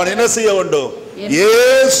அவன் என்ன செய்ய வேண்டும்?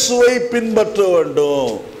 இயேசுவை பின்பற்ற வேண்டும்.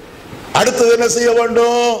 அடுத்தது என்ன செய்ய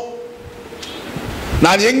வேண்டும்?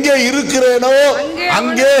 நான் எங்கே இருக்கிறேனோ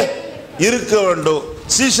அங்கே இருக்க வேண்டும்.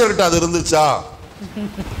 சீஷர்கிட்ட அது இருந்துச்சா?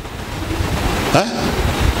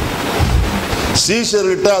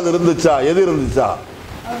 சீஷர்கிட்ட அது இருந்துச்சா? எது இருந்துச்சா?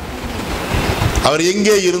 அவர்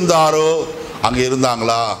எங்கே இருந்தாரோ அங்க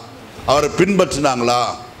இருந்தாங்களா? அவரை பின்பற்றினாங்களா?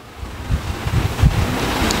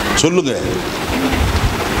 சொல்லுங்க.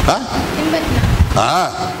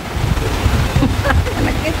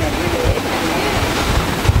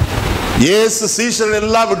 இயேசு சீஷர்கள்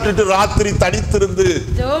எல்லாம் விட்டுட்டு ராத்திரி தனித்திருந்து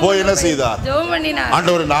போய் என்ன செய்தார்?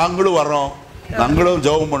 ஆண்டவர் நாங்களும் வர்றோம், நாங்களும்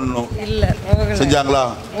ஜெபம் பண்ணணும். செஞ்சாங்களா?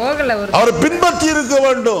 அவரை பின்பற்றி இருக்க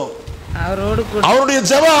வேண்டும். அவருடைய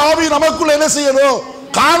ஜெப ஆவி நமக்குள்ள என்ன செய்யணும்?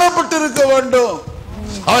 காணப்பட்டு இருக்க வேண்டும்.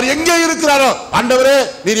 அவர் எங்கே இருக்கிறாரோ, ஆண்டவரே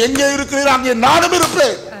நீர் எங்கே இருக்கிறீரோ அங்கே நானும்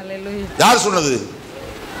இருப்பேன். யார் சொன்னது?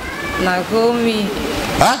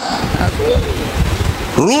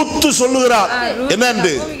 ரூத் சொல்லுகிறார்.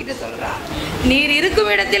 என்னன்னு? நீர் இருக்கும்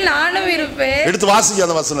இடத்தில் நானும் இருப்பேன். எடுத்து வாசிக்க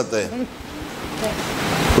அந்த வசனத்தை.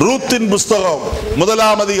 ரூத்தின் புஸ்தகம்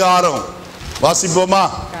 1ஆம் அதிகாரம் வாசிப்போமா?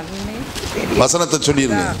 வசனத்தை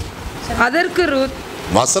சொல்லிருங்க. அதற்கு ரூத்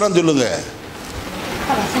வசனம் சொல்லுங்க.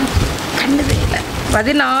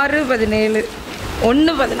 16 17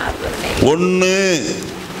 1 14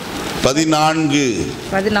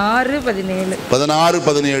 16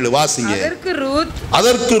 17 வாசிங்க.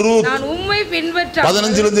 அதற்கு ரூத் நான் உம்மை பின்பற்ற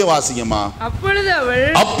 15 இருந்தே வாசிங்கம்மா. அப்பொழுது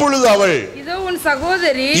அவள் இதோ உன்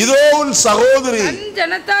சகோதரி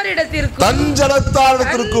தன்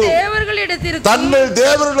ஜனத்தாரிடத்திற்கும் தங்கள்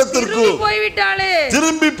தேவர்களிடத்திற்கு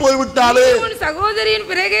திரும்பி போய்விட்டாளே. உன் சகோதரியின்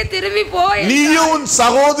பிறகே திரும்பி போய் நீயும் உன்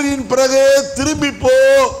சகோதரியின் பிறகே திரும்பி போ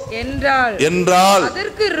என்றால்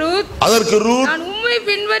அதற்கு ரூத்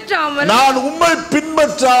நான் உம்மை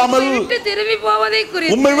பின்பற்றாமல்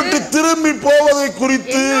உம்மை விட்டு திரும்பி போவதை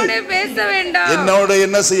குறித்து என்னோட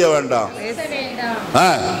என்ன செய்ய வேண்டாம்.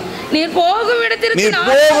 நீர் போகும்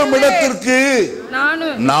இடத்திற்கு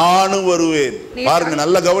நானும் வருவேன். பாருங்க,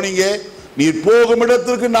 நல்ல கவனிங்க. நீ போகும்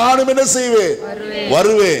இடத்திற்கு நானும் என்ன செய்வேன்?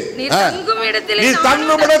 வருவேன். நீ தங்கும்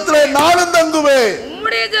இடத்திலே நானும் தங்குவேன்.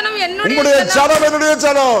 உம்முடைய ஜனம் என்னுடைய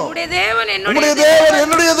ஜனம், உம்முடைய தேவன்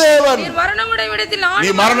என்னுடைய தேவன். நீ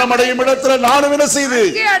மரணமடையும் இடத்துல நானும் என்ன செய்து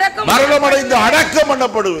மரணமடைந்து அடக்கம்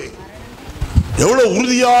பண்ணப்படுவேன். எவ்வளவு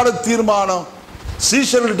உறுதியான தீர்மானம்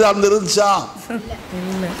சீஷர்கள்ட்ட அந்த இருந்துச்சா?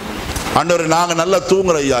 ஆண்டவரே, நாங்க நல்லா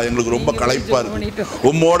தூங்குறோம் ஐயா, எங்களுக்கு ரொம்ப களைப்பா இருக்கு,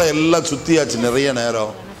 உம்மோட எல்லாம் சுத்தியாச்சு நிறைய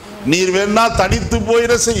நேரம், நீர் வேணா தனித்து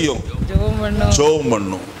போயிட செய்யும் ஜெபம்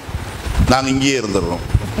பண்ணும், நாங்க இங்கேயே இருந்துடுறோம்,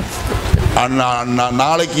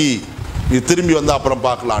 நாளைக்கு நீ திரும்பி வந்தா அப்புறம்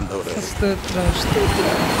பார்க்கலாம் ஆண்டவரே.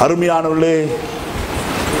 அருமையானவர்களே,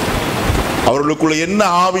 அவர்களுக்குள்ள என்ன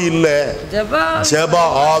ஆவி இல்ல? ஜெப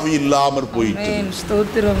ஆவி இல்லாமற் போயிட்டு.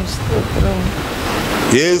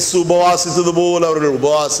 இயேசு உபவாசித்தது போல அவர்கள்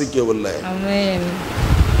உபவாசிக்கவில்லை.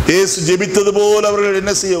 இயேசு ஜெபித்தது போல அவர்கள்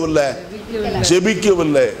என்ன செய்யவில்லை?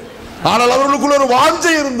 ஜெபிக்கவில்லை. ஆனால் அவர்களுக்குள்ள ஒரு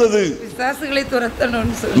வாஞ்சை இருந்தது.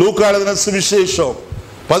 லூக்கா எழுதின சுவிசேஷம்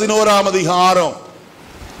 11ஆம் அதிகாரம்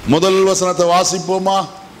முதல் வசனத்தை வாசிப்போமா?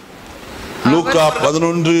 லூக்கா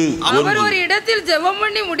 11. அவர் ஒரு இடத்தில்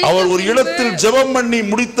ஜெபம் பண்ணி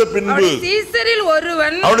முடித்த பின்பு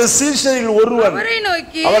அவருடைய சீஷரில் ஒருவன்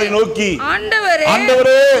அவரை நோக்கி,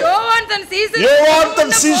 ஆண்டவரே, யோவான்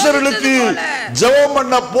தன் சீஷர்களுக்கு ஜெபம்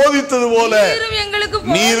பண்ண போதித்தது போல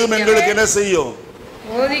நீரும் எங்களுக்கு என்ன செய்யும்?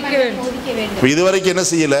 இதுவரைக்கும் என்ன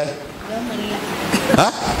செய்யல?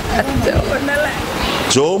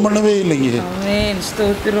 ஜெபம் பண்ணவே இல்லைங்க.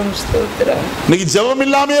 இன்னைக்கு ஜெபம்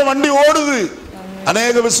இல்லாமே வண்டி ஓடுது.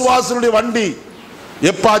 அநேக விசுவாசனுடைய வண்டி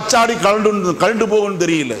எப்ப அச்சாடி கலண்டு போகும்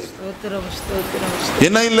தெரியல.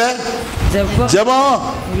 என்ன இல்ல? ஜெபம்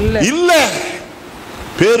இல்ல.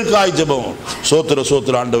 பேருக்காய் ஜெபம்.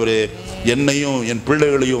 சோத்திர ஆண்டவரே, என்னையும் என்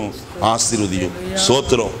பிள்ளைகளையும் ஆசீர்வதியும்.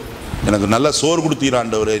 சோத்திரம், எனக்கு நல்ல சோறு கொடுத்தீர்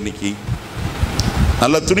ஆண்டவரே, இன்னைக்கு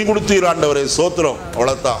நல்ல துணி கொடுத்தீர் ஆண்டவரே, சோத்திரம்.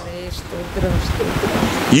 அவ்வளவுதான்.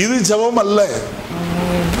 இது ஜெபம் அல்ல.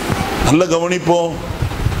 நல்ல கவனிப்போம்.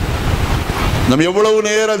 நம்ம எவ்வளவு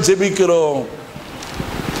நேரம் ஜெபிக்கிறோம்?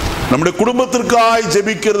 நம்முடைய குடும்பத்திற்காய்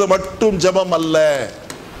ஜெபிக்கிறது மட்டும் ஜெபம் அல்ல.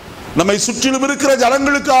 நம்மை சுற்றிலும் இருக்கிற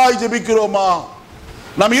ஜனங்களுக்காய் ஜெபிக்கிறோமா?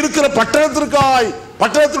 நாம் இருக்கிற பட்டணத்திற்காய்,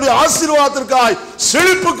 பட்டணத்துடைய ஆசீர்வாதத்திற்காய்,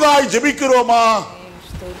 செழிப்புக்காய் ஜெபிக்கிறோமா?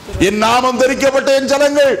 என் நாமம் தரிக்கப்பட்ட என்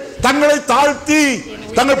ஜனங்கள் தங்களை தாழ்த்தி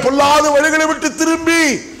தங்கள் பொல்லாத வழிகளை விட்டு திரும்பி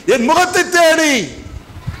என் முகத்தை தேடி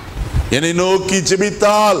என்னை நோக்கி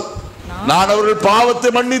ஜெபித்தால் நான் அவர்கள் பாவத்தை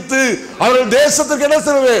மன்னித்து அவர்கள் தேசத்திற்கு என்ன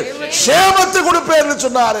செய்வேன்? சேமத்தை கொடுப்பேன்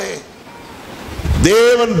சொன்னாரே.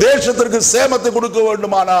 தேவன் தேசத்திற்கு சேமத்தை கொடுக்க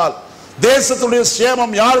வேண்டுமானால் தேசத்துடைய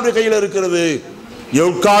சேமம் யாருடைய கையில் இருக்கிறது?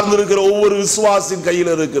 உட்கார்ந்து இருக்கிற ஒவ்வொரு விசுவாசின்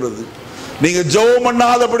கையில் இருக்கிறது. நீங்க ஜெபம்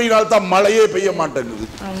பண்ணாதபடியால் தான் மழையே பெய்ய மாட்டேங்குது.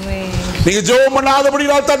 நீங்க ஜெபம்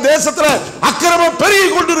பண்ணாதபடியால் தான் தேசத்துல அக்கிரமம் பெருகி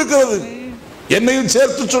கொண்டிருக்கிறது. என்னையும்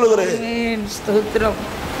சேர்த்து சொல்லுகிறேன்.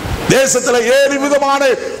 தேசத்துல ஏழு விதமான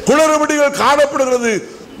குளறுபடிகள் காணப்படுகிறது.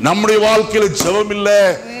 நம்முடைய வாழ்க்கையில ஜெபம் இல்ல.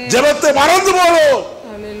 ஜெபத்தை மறந்து போறோம்.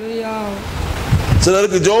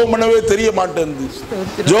 சிலருக்கு ஜெபம் பண்ணவே தெரிய மாட்டேங்குது.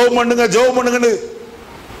 ஜெபம் பண்ணுங்கன்னு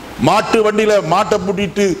மாட்டு வண்டியில மாட்டை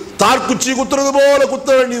பூட்டிட்டு தார்குச்சி குத்துறது போல குத்த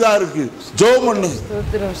வேண்டியதா இருக்கு. ஜெபம் பண்ணு.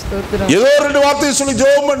 ஏதோ ரெண்டு வார்த்தையை சொல்லி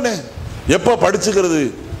ஜெபம் பண்ணு. எப்ப படிச்சுக்கிறது?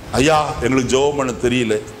 ஐயா, எங்களுக்கு ஜெபம் பண்ண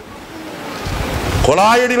தெரியல.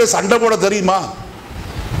 கொலாயடியில சண்டை போட தெரியுமா?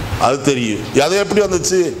 அது தெரியும். அது எப்படி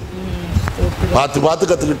வந்துச்சு? பார்த்து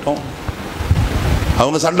கத்துக்கிட்டோம்.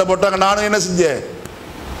 அவங்க சண்டை போட்டாங்க, நானும் என்ன செஞ்சேன்?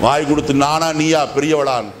 வாய் கொடுத்து நானா நீயா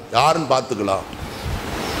பெரியவளான் யாருன்னு பார்த்துக்கலாம்.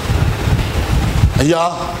 ஐயா,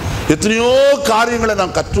 எத்தனையோ காரியங்களை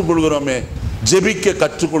நாம் கற்றுக்கொள்கிறோமே, ஜெபிக்க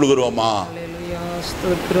கற்றுக்கொள்கிறோமா?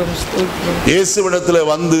 இயேசுவிடத்தில்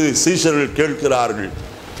வந்து சீஷர்கள் கேட்கிறார்கள்,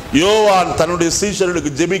 யோவான் தன்னுடைய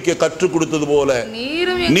சீஷர்களுக்கு ஜெபிக்க கற்றுக் கொடுத்தது போல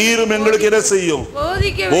நீரும் எங்களுக்கு என்ன செய்யும்?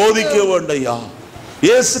 போதிக்க வேண்டையா.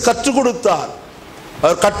 இயேசு கற்றுக் கொடுத்தார்.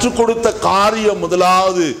 அவர் கற்றுக் கொடுத்த காரியம்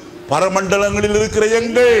முதலாவது பரமண்டலங்களில் இருக்கிற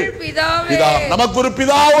எங்கள் பிதா. நமக்கு ஒரு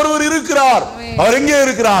பிதா ஒருவர் இருக்கிறார். அவர் எங்கே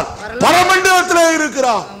இருக்கிறார்? பரமண்டலத்திலே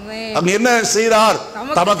இருக்கிறார். அங்க என்ன செய்கிறார்?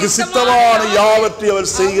 தமக்கு சித்தமான யாவற்றை அவர்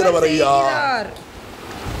செய்கிறவர் ஐயா.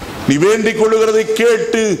 நீ வேண்டிக் கொள்ளுகிறதை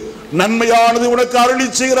கேட்டு நன்மையானது உனக்கு அருளி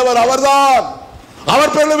செய்கிறவர் அவர்தான்.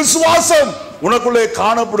 அவர் பேர்ல விசுவாசம் உனக்குள்ளே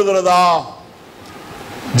காணப்படுகிறதா?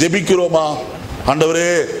 ஜெபிக்கிறோமா?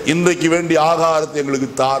 ஆண்டவரே, இன்றைக்கு வேண்டிய ஆகாரத்தை எங்களுக்கு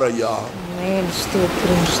தார் ஐயா.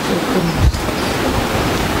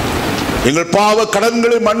 எங்கள் பாவ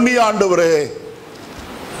கடன்களை மன்னி ஆண்டவரே.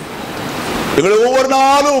 எங்களை ஒவ்வொரு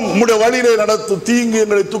நாளும் உம்முடைய வழியிலே நடத்தும். தீங்கு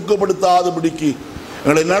எங்களை துக்கப்படுத்தாதபடிக்கு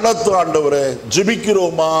எங்களை நடத்தும் ஆண்டவரே.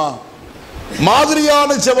 ஜெபிக்கிறோமா? மாதிரியான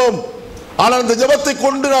ஜெபம். ஆனால் அந்த ஜெபத்தை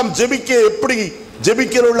கொண்டு நாம் ஜெபிக்க எப்படி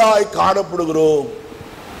ஜெபிக்கிறவர்களாய் காணப்படுகிறோம்?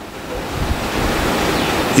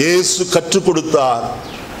 இயேசு கற்றுக் கொடுத்தார்.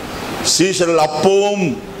 சீஷர்கள் அப்பவும்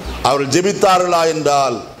அவர்கள் ஜெபித்தார்களா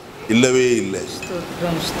என்றால் இல்லவே இல்லை.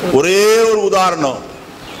 ஒரே ஒரு உதாரணம்,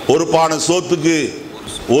 ஒரு பானை சோத்துக்கு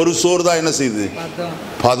ஒரு சோறு தான் என்ன செய்து?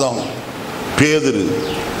 பதம். பேதுரு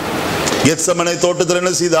கெத்செமனே தோட்டத்தில்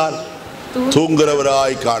என்ன செய்தார்?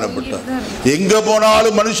 தூங்குறவராய் காணப்பட்டார். எங்க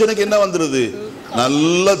போனாலும் மனுஷனுக்கு என்ன வந்துருது?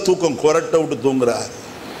 நல்ல தூக்கம். கொரட்டை விட்டு தூங்குறார்.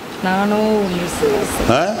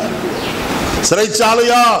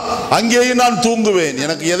 சிறைச்சாலையா? அங்கேயும் நான் தூங்குவேன்,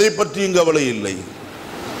 எனக்கு எதை பற்றியும் கவலை இல்லை.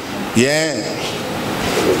 ஏன்?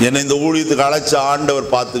 என்னை இந்த ஊழியத்துக்கு அழைச்ச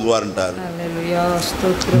ஆண்டவர் பார்த்துக்குவார்ன்றார்.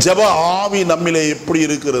 ஜெப ஆவி நம்மிலே எப்படி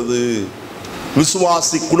இருக்கிறது?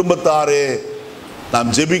 விசுவாசி குடும்பத்தாரே,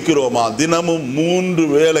 நாம் ஜெபிக்கிறோமா? தினமும் 3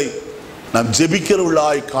 வேளை நாம்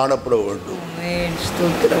ஜெபிக்கிறவர்களாய் காணப்பட வேண்டும்.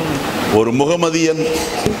 ஒரு முகமதியன்,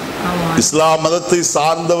 இஸ்லாம் மதத்தை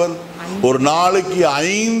சார்ந்தவன், ஒரு நாளைக்கு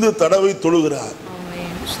 5 தடவை தொழுகிறார்.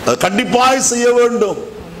 கண்டிப்பாய் செய்ய வேண்டும்,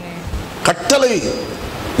 கட்டளை.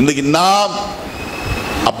 இன்னைக்கு நாம்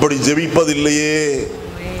அப்படி ஜெபிப்பதில்லையே.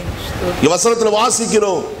 வசனத்தில்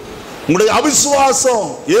வாசிக்கிறோம், உங்களுடைய அவிசுவாசம்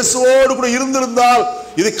இயேசுவோடு கூட இருந்திருந்தால்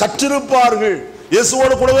இதை கற்றிருப்பார்கள்.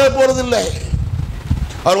 இயேசுவோடு கூடவே போறதில்லை.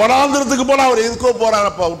 அவர் வனாந்திரத்துக்கு போனா அவர் எதுக்கோ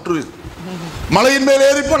போறாரப்பா, விட்டுரு. மலையின் மேல்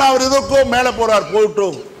ஏறி போனா அவர் எதுக்கோ மேல போறார்,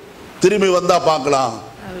 போயிட்டோம், திரும்பி வந்தா பார்க்கலாம்.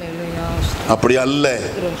 அப்படி அல்ல.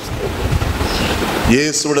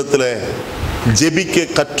 இயேசுவிடத்துல ஜெபிக்க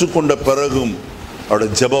கற்றுக்கொண்ட பிறகும்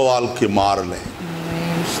அவருடைய ஜெப வாழ்க்கை மாறல.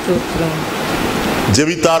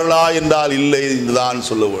 ஜெபித்தார்களா என்றால் இல்லை என்றுதான்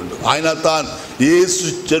சொல்ல வேண்டும். ஆயினால்தான் இயேசு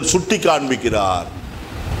சுட்டி காண்பிக்கிறார்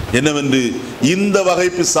என்னவென்று, இந்த வகை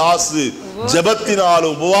பிசாசு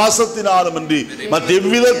ஜெபத்தினாலும் உபவாசத்தினாலும் என்று மற்ற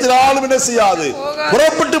எவ்விதத்தினாலும் என்ன செய்யாது?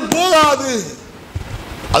 புறப்பட்டு போகாது.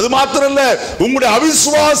 அது மாத்திரல்ல, உங்களுடைய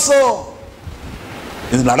அவிசுவாசம்.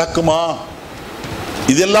 இது நடக்குமா?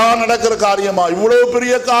 இதெல்லாம் நடக்கிற காரியமா? இவ்வளவு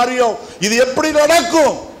பெரிய காரியம் இது எப்படி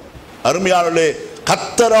நடக்கும்? அருமையானே,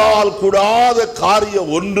 கர்த்தரால் கூடாத காரியம்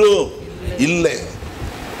ஒன்றும் இல்லை.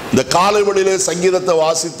 இந்த காலை வேளையிலே சங்கீதத்தை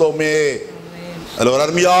வாசித்தோமே, அதுல ஒரு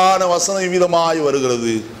அருமையான வசனம் விதமாய்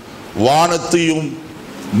வருகிறது. வானத்தையும்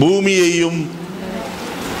பூமியையும்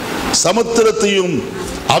சமுத்திரத்தையும்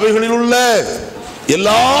அவைகளில் உள்ள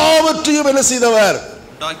எல்லாவற்றையும் என்ன செய்தவர்?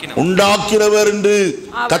 உண்டாக்கினவர் என்று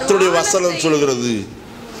கர்த்தருடைய வசனம் சொல்கிறது.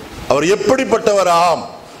 அவர் எப்படிப்பட்டவராம்?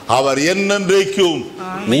 அவர் என்னென்றைக்கும்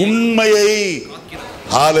உண்மையை,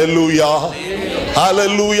 ஹல்லேலூயா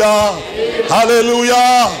ஹல்லேலூயா ஹல்லேலூயா,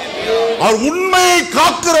 அவர் உண்மையை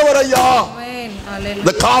காக்கிறவர் ஐயா.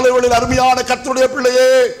 இந்த காலைவெளியில் அருமையான கர்த்தருடைய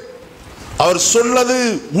பிள்ளையே, அவர் சொன்னது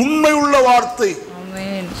உண்மை உள்ள வார்த்தை.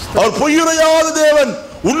 அவர் பொய்யுரையாத தேவன்,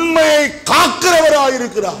 உண்மையை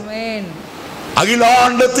காக்கிறவராயிருக்கிறார்.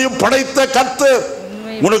 அகிலாண்டத்தையும் படைத்த கர்த்தர்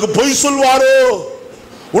உனக்கு பொய் சொல்வாரோ?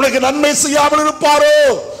 உனக்கு நன்மை செய்யாமல் இருப்பாரோ?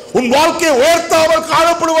 உன் வாழ்க்கையை உயர்த்தாமல்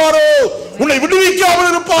காணப்படுவாரோ? உன்னை விடுவிக்காமல்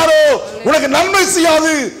இருப்பாரோ? உனக்கு நன்மை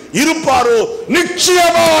செய்யாது இருப்பாரோ?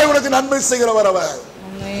 நிச்சயமாய் உனக்கு நன்மை செய்கிறவர் அவர்.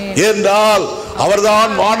 என்றால்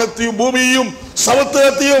அவர்தான் வானத்தையும் பூமியையும்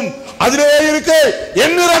சமுத்திரத்தையும் அதிலே இருக்க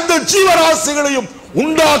எண்ணிறந்த ஜீவராசிகளையும்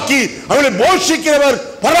உண்டாக்கி அவர்களை போஷிக்கிறவர்,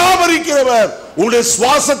 பராமரிக்கிறவர். உன்னுடைய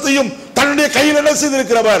சுவாசத்தையும் தன்னுடைய கையில் என்ன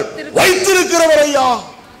செய்திருக்கிறவர்? வைத்திருக்கிறவர் ஐயா.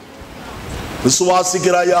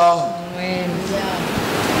 விசுவாசிக்கிறாயா?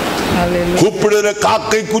 கூப்பிடுகிற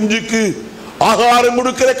காக்கை குஞ்சுக்கு ஆகாரம்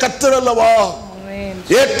கொடுக்கிற கர்த்தர் அல்லவா?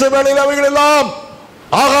 ஏற்ற வேளையில் அவைகள் எல்லாம்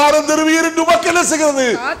ஆகாரம் தருவீர் என்று உமக்கு என்ன செய்கிறது?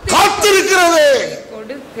 காத்திருக்கிறது.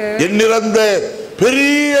 எண்ணிறந்த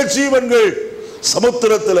பெரிய ஜீவன்கள்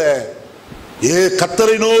சமுத்திரத்தில்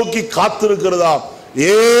கர்த்தரை நோக்கி காத்திருக்கிறதா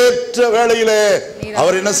ஏற்ற வேளையிலே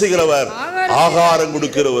அவர் என்ன செய்கிறவர்? ஆகாரம்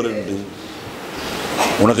கொடுக்கிறவர் என்று.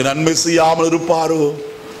 உனக்கு நன்மை செய்யாமல் இருப்பாரோ?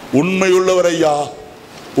 உண்மையுள்ளவர் ஐயா,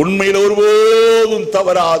 உண்மையில் ஒருபோதும்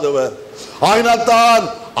தவறாதவர். ஆயினால்தான்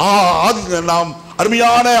நாம்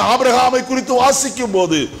அருமையான ஆபிரகாமை குறித்து வாசிக்கும்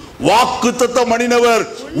போது வாக்குத்தத்தம் பண்ணினவர்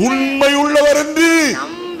உண்மை உள்ளவர் என்று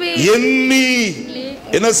எண்ணி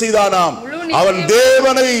என்ன செய்தானாம்? அவன்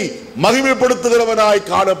தேவனை மகிமைப்படுத்துகிறவனாய்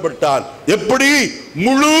காணப்பட்டான். எப்படி?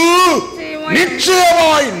 முழு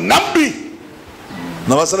நிச்சயமாய் நம்பி.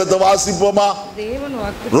 இந்த வசனத்தை வாசிப்போமா?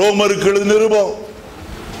 ரோமருக்கு எழுதின நிருபம்,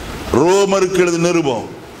 ரோமருக்கு எழுதின நிருபம்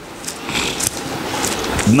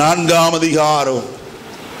 4ஆம் அதிகாரம்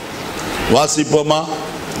வாசிப்போமா?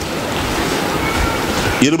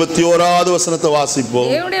 21வது வசனத்தை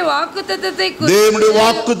வாசிப்போம். தேவனுடைய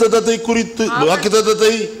வாக்குத்தத்தத்தை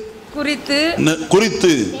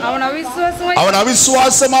குறித்து அவன்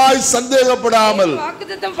அவிசுவாசமாய் சந்தேகப்படாமல்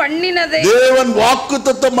தேவன்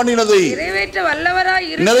வாக்குத்தத்தம் பண்ணினதை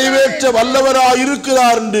நிறைவேற்ற வல்லவராய்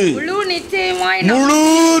இருக்கிறார் என்று முழு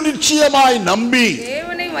நிச்சயமாய் நம்பி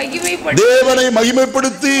தேவனை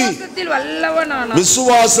மகிமைப்படுத்தி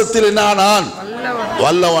விசுவாசத்தில் என்னானான்?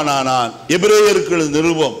 வல்லவனானான். எபிரேயருக்கு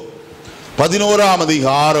நிருபம் 11ஆம்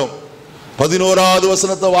அதிகாரம் 11வது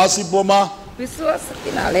வசனத்தை வாசிப்போமா?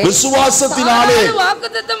 விசுவாசத்தினாலே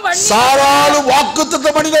சாராளும்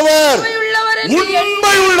வாக்குத்தத்தம் பண்ணினவர்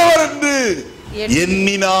உண்மை உள்ளவர் என்று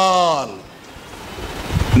எண்ணினார்.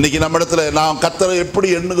 இன்னைக்கு நம்ம இடத்துல நாம் கர்த்தரை எப்படி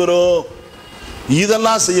எண்ணுகிறோம்?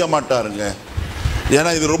 இதெல்லாம் செய்ய மாட்டாருங்க. ஏன்னா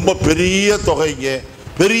இது ரொம்ப பெரிய தொகைங்க,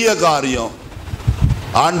 பெரிய காரியம்.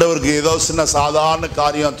 ஆண்டவருக்கு ஏதோ சின்ன சாதாரண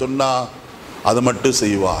காரியம் சொன்னா அதை மட்டும்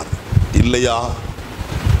செய்வார் இல்லையா?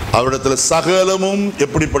 அவரிடத்துல சகலமும்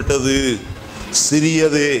எப்படிப்பட்டது?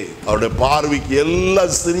 சிறியதே. அவருடைய பார்வைக்கு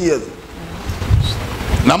எல்லாம் சிறியது.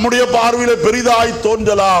 நம்முடைய பார்வையில பெரிதாய்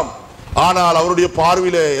தோன்றலாம், ஆனால் அவருடைய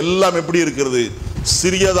பார்வையில எல்லாம் எப்படி இருக்கிறது?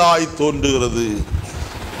 சிறியதாய் தோன்றுகிறது.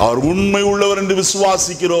 அவர் உண்மை உள்ளவர் என்று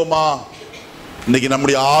விசுவாசிக்கிறோமா? இன்னைக்கு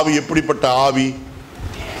நம்முடைய ஆவி எப்படிப்பட்ட ஆவி?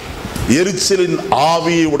 எரிச்சலின்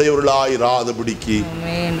ஆவியை உடையவர்களாய் இராதபடிக்கு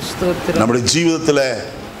நம்முடைய ஜீவிதத்தில்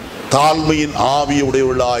தாழ்மையின் ஆவியை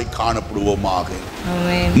உடையவர்களாய் காணப்படுவோமாக.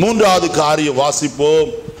 3வது காரியம் வாசிப்போம்.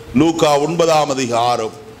 லூக்கா 9ஆம்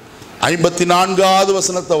அதிகாரம் 54வது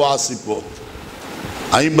வசனத்தை வாசிப்போம்.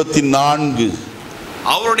 54.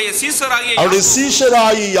 அவருடைய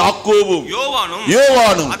சீஷராகிய யாக்கோபும்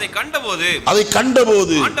யோவானும் அதை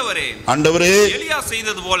கண்டபோது ஆண்டவரே எலியா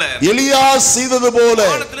செய்தது போல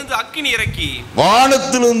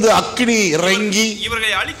வானத்திலிருந்து அக்கினி இறங்கி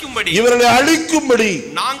இவர்களை அழிக்கும்படி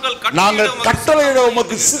நாங்கள் கட்டளையிட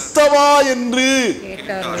உமக்கு சித்தமா என்று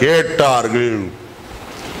கேட்டார்கள்.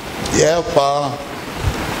 ஏப்பா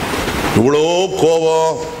இவ்வளோ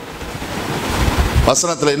கோபம்?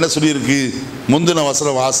 வசனத்துல என்ன சொல்லி இருக்கு? முந்தின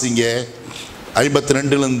வசனம் வாசிங்க.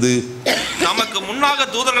 52 நமக்கு முன்னாக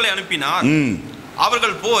தூதர்களை அனுப்பினார்.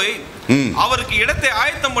 அவர்கள் போய் அவருக்கு இடத்தை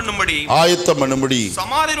ஆயத்தம் பண்ணும்படி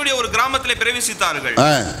சமாரியருடைய ஒரு கிராமத்திலே பிரவேசித்தார்கள்.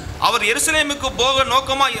 அவர் எருசலேமுக்கு போக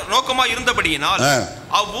நோக்கமா இருந்தபடியினால்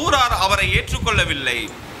அவ்வூரார் அவரை ஏற்றுக்கொள்ளவில்லை.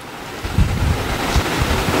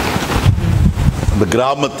 அந்த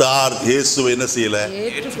கிராமத்தார் இயேசுவை என்ன செய்யல?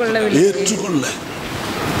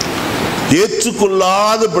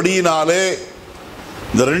 ஏற்றுக்கொள்ளாதபடியினாலே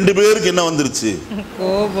இந்த 2 பேருக்கு என்ன வந்துருச்சு?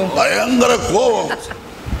 பயங்கர கோபம்.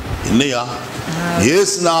 என்னையா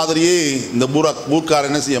இயேசுநாதரையே இந்த ஊர்க்காரன்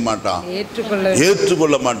என்ன செய்ய மாட்டான்?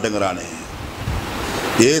 ஏற்றுக்கொள்ள மாட்டேங்கிறானே.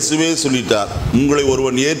 இயேசுவே சொல்லிட்டார், உங்களை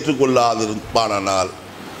ஒருவன் ஏற்றுக்கொள்ளாதிருப்பானால்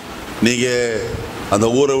நீங்க அந்த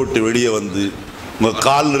ஊரை விட்டு வெளியே வந்து உங்க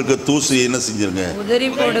காலில் இருக்க தூசியை என்ன செஞ்சிருங்க?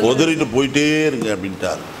 உதறிட்டு போயிட்டே இருங்க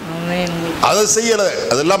அப்படின்ட்டார். அதை செய்யல,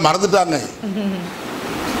 அதெல்லாம் மறந்துட்டாங்க.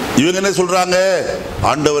 இவங்க என்ன சொல்றாங்க?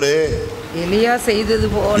 ஆண்டவரே எலியா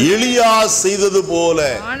செய்தது போல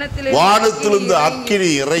வானத்திலிருந்து அக்கினி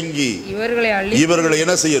இறங்கி இவர்களை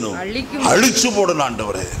என்ன செய்யணும்? அழிச்சு போடணும்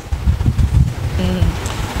ஆண்டவரே.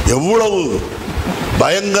 எவ்வளவு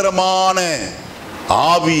பயங்கரமான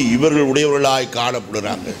ஆவி இவர்கள் உடையவர்களாய்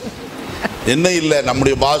காணப்படுறாங்க. என்ன இல்லை,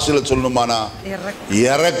 நம்முடைய பாஷையில சொல்லணுமானா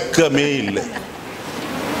இரக்கமே இல்லை.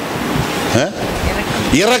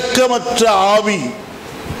 இரக்கமற்ற ஆவி.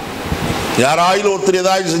 யாராயிலும் ஒருத்தர்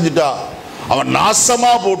ஏதாவது செஞ்சுட்டா அவன்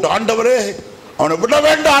நாசமா போட்டு, ஆண்டவரே அவனை விட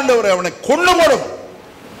வேண்டாம், ஆண்டவரே அவனை கொண்டு போடும்,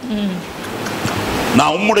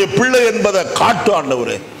 நான் உம்முடைய பிள்ளை என்பதை காட்டும்,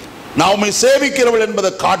 ஆண்டவரே நான் உம்மை சேவிக்கிறவள்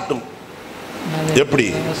என்பதை காட்டும். எப்படி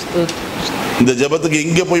இந்த ஜெபத்துக்கு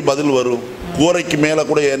எங்க போய் பதில் வரும்? கூரைக்கு மேல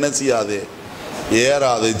கூட என்ன செய்யாது,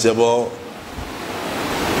 ஏறாது ஜெபம்.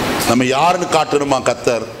 நம்ம யாருன்னு காட்டணுமா?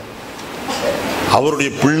 கர்த்தர் அவருடைய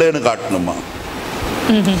பிள்ளைன்னு காட்டணுமா?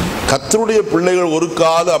 கர்த்தருடைய பிள்ளைகள் ஒரு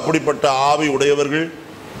கால அப்படிப்பட்ட ஆவி உடையவர்கள்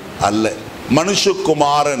அல்ல.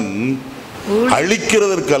 மனுஷகுமாரன்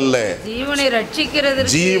அழிக்கிறதற்கு அல்ல,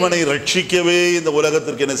 ஜீவனை ரட்சிக்கவே இந்த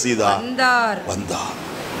உலகத்திற்கு என்ன செய்தார்? வந்தார்.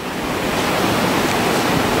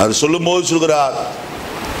 அது சொல்லும் போது சொல்கிறார்,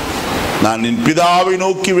 நான் என் பிதாவை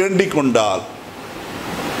நோக்கி வேண்டிக் கொண்டால்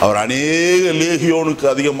அவர் அநேக லேகியோனுக்கு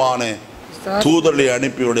அதிகமான தூதர்களை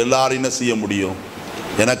அனுப்பியோடு எல்லாரும் என்ன செய்ய முடியும்?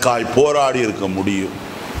 எனக்காய் போராடி இருக்க முடியும்.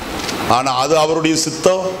 ஆனா அது அவருடைய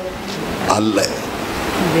சித்தம் அல்ல.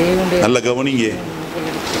 நல்ல கவனிங்க,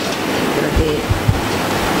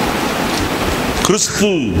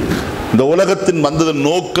 கிறிஸ்து இந்த உலகத்தின் வந்ததன்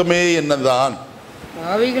நோக்கமே என்னதான்?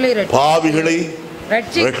 பாவிகளை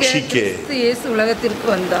ரட்சிக்க உலகத்திற்கு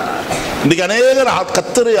வந்தார். இன்னைக்கு அநேகர்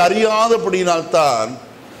கர்த்தரை அறியாதபடியினால்தான்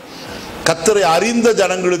கர்த்தரை அறிந்த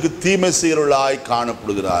ஜனங்களுக்கு தீமை செய்கிறவர்களாய்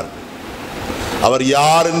காணப்படுகிறார்கள். அவர்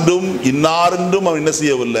யார் என்றும் இன்னார் என்றும் அவர் என்ன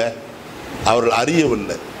செய்யவில்லை, அவர்கள்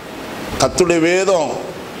அறியவில்லை. கர்த்தருடைய வேதம்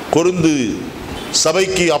கொரிந்து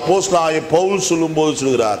சபைக்கு அப்போஸ்தலனாகிய பவுல் சொல்லும் போது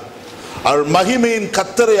சொல்கிறார், அவர் மகிமையின்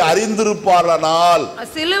கர்த்தரை அறிந்திருப்பார்களானால்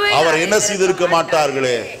அவர் என்ன செய்திருக்க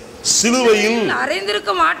மாட்டார்களே, சிலுவையில்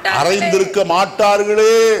அறைந்திருக்க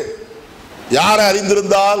மாட்டார்களே. யாரை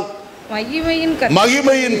அறிந்திருந்தால்?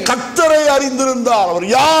 மகிமையின் கர்த்தரை அறிந்திருந்தால். அவர்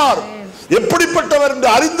யார், எப்படிப்பட்டவர் என்று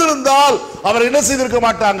அறிந்திருந்தால் அவர் என்ன செய்திருக்க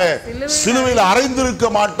மாட்டாங்க? சிலுவையில் அறைந்திருக்க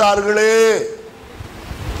மாட்டார்களே.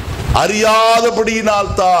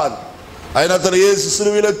 அறியாதபடியினால் தான் அதனால இயேசு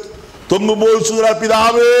சிலுவையில் தொங்கும் போது சொல்கிறார்,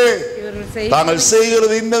 பிதாவே தாங்கள்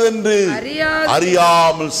செய்கிறது இன்னதென்று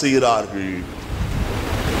அறியாமல் செய்கிறார்கள்.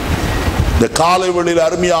 இந்த காலை வேளையில்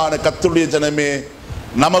அருமையான கர்த்தருடைய ஜனமே,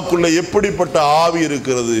 நமக்குள்ள எப்படிப்பட்ட ஆவி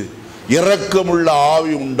இருக்கிறது? இரக்கமுள்ள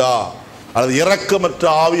ஆவி உண்டா அல்லது இரக்கமற்ற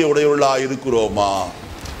ஆவியை உடையவர்களா இருக்கிறோமா?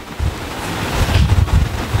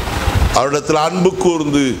 அவரிடத்தில் அன்பு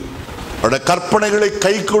கூர்ந்து அவருடைய கற்பனைகளை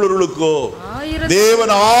கைக்கொள்ளுவர்களுக்கோ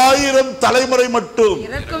தேவன் 1000 தலைமுறை மட்டும்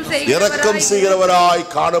இரக்கம் செய்கிறவராய்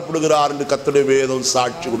காணப்படுகிறார் என்று கர்த்தருடைய வேதம்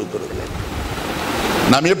சாட்சி கொடுக்கிறது.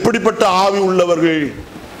 நாம் எப்படிப்பட்ட ஆவி உள்ளவர்கள்?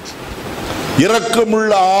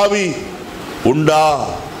 இரக்கமுள்ள ஆவி உண்டா?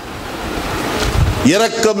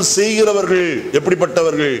 இரக்கம் செய்கிறவர்கள்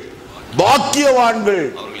எப்படிப்பட்டவர்கள்? பாக்கியவான்கள்.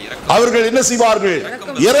 அவர்கள் என்ன செய்வார்கள்?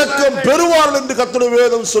 இரக்கம் பெறுவார்கள் என்று கர்த்தருடைய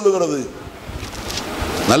வேதம் சொல்லுகிறது.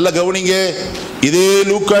 நல்ல கவனிங்க, இதே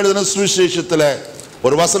லூக்கா எழுதின சுவிசேஷத்துல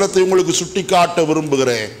ஒரு வசனத்தை உங்களுக்கு சுட்டி காட்ட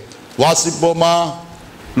விரும்புகிறேன். வாசிப்போமா?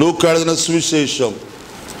 லூக்கா எழுதின சுவிசேஷம்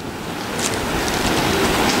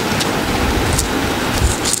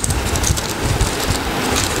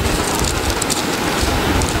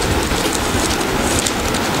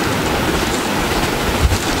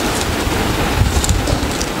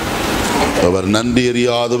அவர் நன்றி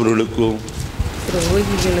அறியாதவர்களுக்கும்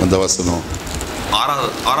அந்த வசனம்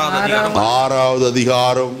 6வது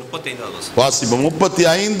அதிகாரம் வாசிப்போம்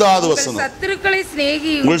 35வது வசனம்.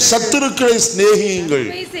 உங்கள் சத்துருக்களை சிநேகியுங்கள்,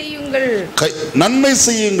 நன்மை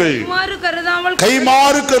செய்யுங்கள்,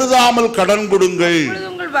 கைமாறு கருதாமல் கடன் கொடுங்கள்,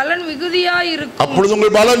 அப்பொழுது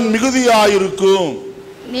உங்கள் பலன் மிகுதியாயிருக்கும்.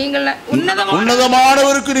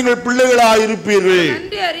 உன்னதமானவருக்கு நீங்கள் பிள்ளைகளாயிருப்பீர்கள்.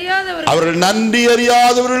 அவர்கள் நன்றி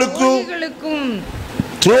அறியாதவர்களுக்கும்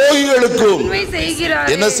துரோகிகளுக்கும்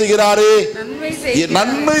என்ன செய்கிறாரே?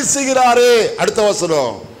 நன்மை செய்கிறாரே. அடுத்த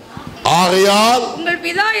வசனம், ஆகையால்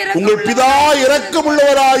உங்கள் பிதா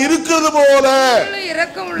இரக்கமுள்ளவராய் இருக்கிறது போல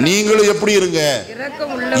நீங்களும் எப்படி இருங்க?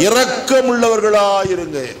 இரக்கமுள்ளவர்களாய்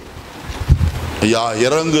இருங்க. ஐயா,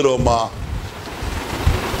 இறங்குறோமா?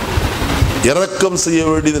 இரக்கம் செய்ய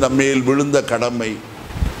வேண்டியது நம்மேல் விழுந்த கடமை.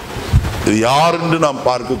 இது யார் என்று நாம்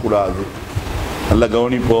பார்க்க கூடாது. நல்ல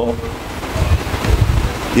கவனிப்போம்.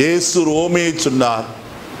 இயேசு ரோமையை சொன்னார்.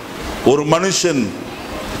 ஒரு மனுஷன்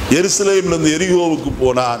எருசலேமிலிருந்து எரிகோவுக்கு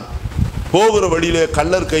போனான். போகிற வழியிலே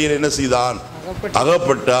கள்ளர் கையில் என்ன செய்தான்?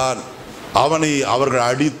 அகப்பட்டான். அவனை அவர்கள்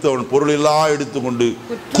அடித்து அவன் பொருள் எல்லாம் எடுத்துக்கொண்டு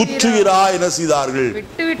குற்றுகிறா என்ன செய்தார்கள்?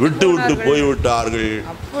 விட்டு விட்டு போய்விட்டார்கள்.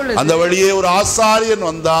 அந்த வழியே ஒரு ஆசாரியன்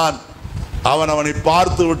வந்தான். அவனை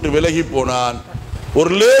பார்த்து விட்டு விலகி போனான்.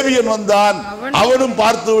 ஒரு லேவியன் வந்தான், அவனும்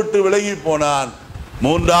பார்த்து விட்டு விலகி போனான்.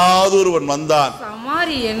 மூன்றாவது ஒருவன் வந்தான்,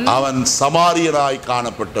 அவன் சமாரியனாய்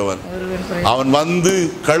காணப்பட்டவன். அவன் வந்து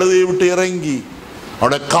கழுதையை விட்டு இறங்கி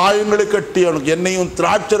அவனுடைய காயங்களை கட்டி அவனுக்கு எண்ணெயும்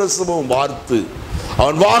திராட்சரசமும் வார்த்து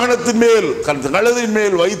அவன் வாகனத்தின் மேல் கழுதையின்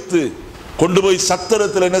மேல் வைத்து கொண்டு போய்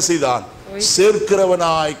சத்திரத்தில் என்ன செய்தான்?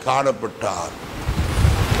 சேர்க்கிறவனாய் காணப்பட்டார்.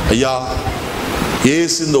 ஐயா,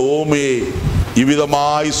 இயேசு இந்த ஓமையை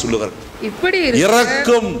இவ்விதமாய் சொல்லுகிறார்.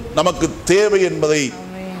 இரக்கம் நமக்கு தேவை என்பதை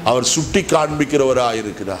அவர் சுட்டி காண்பிக்கிறவராய்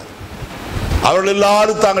இருக்கிறார். அவர்கள்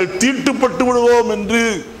எல்லாரும் தாங்கள் தீட்டுப்பட்டு விடுவோம் என்று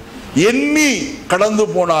எண்ணி கடந்து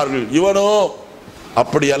போனார்கள். இவனோ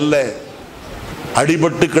அப்படி அல்ல,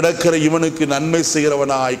 அடிபட்டு கிடக்கிற இவனுக்கு நன்மை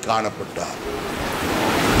செய்கிறவனாய் காணப்பட்டார்.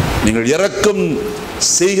 நீங்கள் இரக்கம்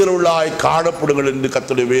செய்கிறவர்களாய் காணப்படுங்கள் என்று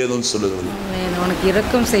கர்த்தருடைய வேதம் சொல்லுகிறது.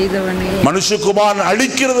 இரக்கம் செய்தவனே, மனுஷகுமாரன்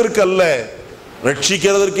அழிக்கிறதற்கு அல்ல,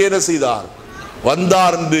 ரட்சிக்கிறதற்கு என்ன செய்தார்?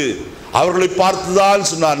 வந்தார் என்று அவர்களை பார்த்துதான்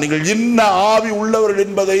சொன்னார். நீங்கள் என்ன ஆவி உள்ளவர்கள்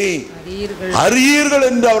என்பதை அறியீர்கள்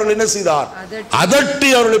என்று அவர்கள் என்ன செய்தார்? அதட்டி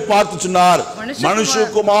அவர்களை பார்த்து சொன்னார்,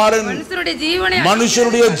 மனுஷகுமாரன்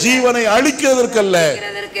மனுஷனுடைய ஜீவனை அழிக்கிறதற்கல்ல,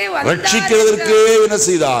 ரட்சிக்கிறதற்கே என்ன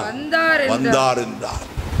செய்தார்? வந்தார் என்றார்.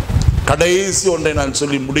 கடைசி ஒன்றை நான்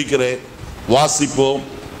சொல்லி முடிக்கிறேன், வாசிப்போம்.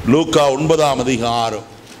 லூக்கா 9ஆம் அதிகாரம்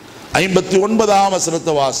 59ஆம்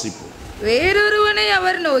வசனத்தை வாசிப்போம். வேறொருவனை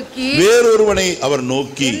அவர்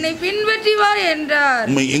நோக்கி என்னை பின்பற்றி வா என்றார்.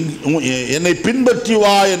 என்னை பின்பற்றி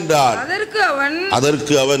வா என்றார்.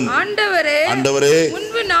 அதற்கு அவன் ஆண்டவரே,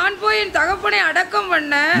 முன்பு நான் போய் என் தகப்பனை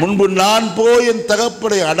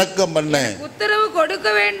அடக்கம் பண்ண உத்தரவு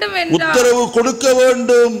கொடுக்க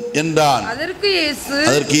வேண்டும் என்றான். அதற்கு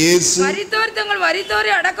இயேசு மரித்தோர் தங்கள்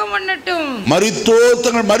மரித்தோரை அடக்கம்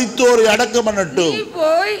பண்ணட்டும்,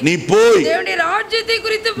 நீ போய் தேவனுடைய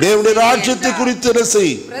ராஜ்யத்தை குறித்து என்ன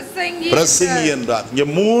செய்? பிரசங்கி என்றார். இங்கே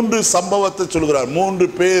 3 சம்பவத்தை சொல்கிறார். 3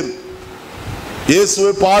 பேர்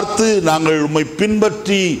இயேசுவை பார்த்து நாங்கள் உம்மை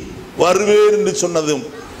பின்பற்றி வருவேன் என்று சொன்னதும்,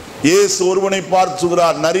 இயேசு ஒருவனை பார்த்து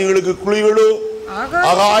சொல்கிறார், நரிகளுக்கு குழிகளும்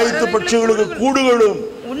ஆகாயத்து பட்சிகளுக்கு கூடுகளும்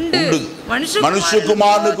உண்டு,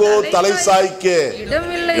 மனுஷகுமாரனுக்கோ தலை சாய்க்க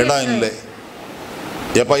இடம் இல்லை.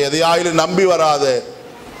 எப்ப எதையாயிலும் நம்பி வராத,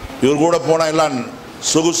 இவர் கூட போனா எல்லாம்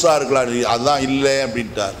சொகுசா இருக்கலாம், அதான் இல்லை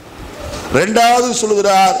அப்படின்ட்டார். 2வது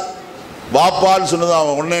சொல்லுகிறார், வாப்பால் சொன்னது,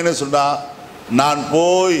 அவன் உடனே என்ன சொன்னா, நான்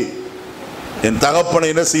போய் என் தகப்பனை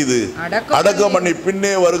என்ன செய்து அடக்கம் பண்ணி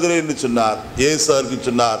பின்னே வருகிறேன் என்று சொன்னார். இயேசு அதற்கு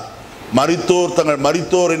சொன்னார், மரித்தோர் தங்கள்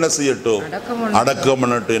மரித்தோர் என்ன செய்யட்டும், அடக்கம்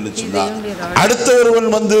பண்ணட்டும் என்று சொன்னார். அடுத்த ஒருவன்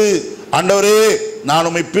வந்து, ஆண்டவரே நான்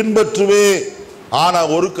உம்மை பின்பற்றுவேன், ஆனா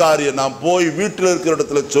ஒரு காரியம், நான் போய் வீட்டில் இருக்கிற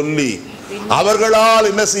இடத்துல சொல்லி அவர்களால்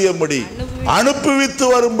என்ன செய்யும்படி அனுப்புவித்து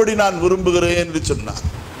வரும்படி நான் விரும்புகிறேன் என்று சொன்னார்.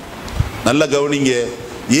 நல்ல கவனிங்க,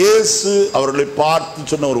 இயேசு அவர்களை பார்த்து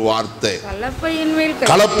சொன்ன ஒரு வார்த்தை,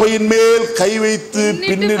 கலப்பையின் மேல் கை வைத்து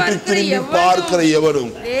பின்னிட்டு திரும்பி பார்க்கிற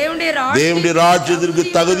எவரும் தேவனுடைய ராஜ்யத்திற்கு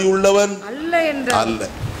தகுதி உள்ளவன் அல்ல.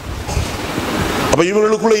 அப்ப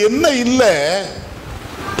இவர்களுக்குள்ள என்ன இல்ல?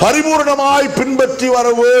 பரிபூர்ணமாய் பின்பற்றி வர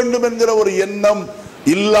வேண்டும் என்கிற ஒரு எண்ணம்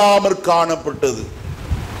இல்லாமற் காணப்பட்டது.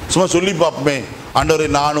 சும்மா சொல்லி பார்ப்போமே, ஆண்டவரை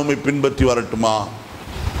நான் உம்மை பின்பற்றி வரட்டுமா?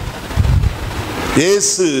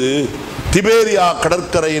 இயேசு திபேரியா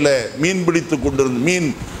கடற்கரையில மீன் பிடித்து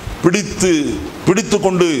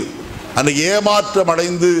கொண்டு அந்த ஏமாற்றம்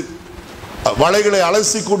அடைந்து வலைகளை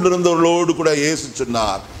அலசி கொண்டிருந்தவர்களோடு கூட இயேசு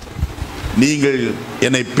சொன்னார், நீங்கள்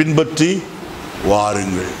என்னை பின்பற்றி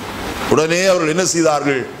வாருங்கள். உடனே அவர்கள் என்ன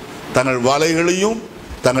செய்தார்கள்? தங்கள் வலைகளையும்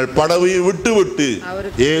தங்கள் படவையும் விட்டு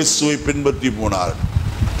இயேசுவை பின்பற்றி போனார்கள்.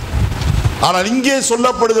 ஆனால் இங்கே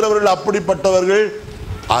சொல்லப்படுகிறவர்கள் அப்படிப்பட்டவர்கள்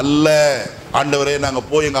அல்ல. ஆண்டவரே, நாங்கள்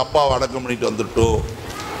போய் எங்கள் அப்பாவை அடக்கம் பண்ணிட்டு வந்துட்டோம்,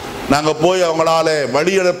 நாங்கள் போய் அவங்களால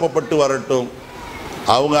வழி எழுப்பப்பட்டு வரட்டும்,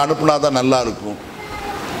 அவங்க அனுப்புனா தான் நல்லா இருக்கும்.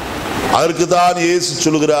 அதற்கு தான் இயேசு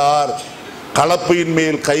சொல்கிறார், கலப்பையின்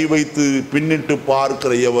மேல் கை வைத்து பின்னிட்டு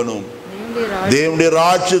பார்க்கிற எவனும் தேவனுடைய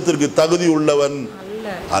ராஜ்யத்திற்கு தகுதி உள்ளவன்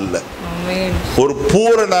அல்ல. ஒரு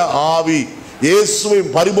பூரண ஆவி, இயேசுவை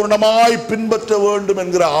பரிபூர்ணமாய் பின்பற்ற வேண்டும்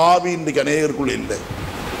என்கிற ஆவி இன்றைக்கு அநேகருக்குள் இல்லை.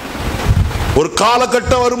 ஒரு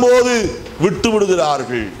காலகட்டம் வரும்போது விட்டு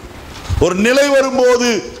விடுகிறார்கள், ஒரு நிலை வரும்போது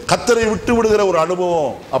கர்த்தரை விட்டு விடுகிற ஒரு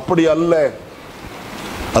அனுபவம். அப்படி அல்ல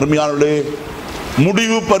அருமையானவர்களே,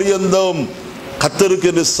 முடிவு பரியந்தம் கர்த்தருக்கு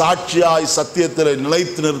என்று சாட்சியாய் சத்தியத்தில்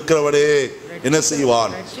நிலைத்து நிற்கிறவனே என்ன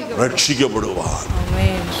செய்வான்? ரட்சிக்கப்படுவான்.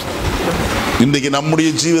 இன்றைக்கு நம்முடைய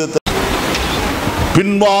ஜீவிதத்தை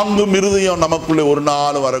பின்வாங்கும் இருதயம் நமக்குள்ளே ஒரு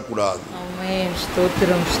நாள் வரக்கூடாது.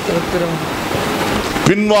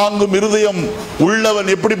 பின்வாங்கும் இருதயம் உள்ளவன்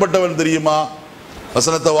எப்படிப்பட்டவன் தெரியுமா?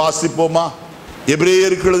 வசனத்தை வாசிப்போமா?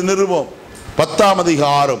 எபிரேயருக்கு நிருபம் 10ஆம்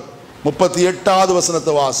அதிகாரம் 38வது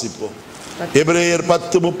வசனத்தை வாசிப்போம். எபிரேயர்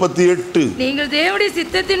 10:38. நீங்கள் தேவனுடைய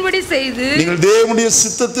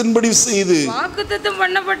சித்தத்தின்படி செய்து வாக்குத்தத்தம்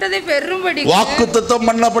பண்ணப்பட்டதை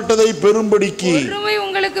பெறும்படிக்கு பொறுமை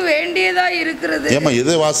உங்களுக்கு வேண்டியதாய் இருக்கிறது. ஏமா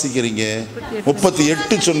எதை வாசிக்கிறீங்க?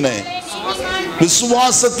 38 சொன்னேன்.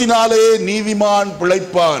 விசுவாசத்தினாலே நீதிமான்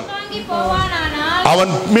பிழைப்பான்,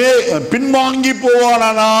 அவன் பின்வாங்கி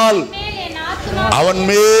போவானால் அவன்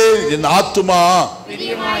மேல் என் ஆத்துமா.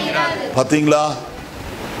 பாத்தீங்களா?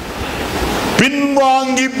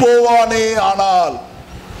 பின்வாங்கி போவானே ஆனால்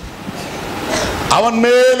அவன்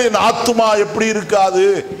மேல் என் ஆத்துமா எப்படி இருக்காது.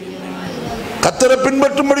 கர்த்தரை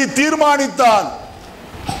பின்பற்றும்படி தீர்மானித்தான்.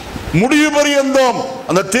 முடிவு பரியந்தம்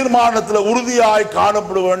அந்த தீர்மானத்தில் உறுதியாய்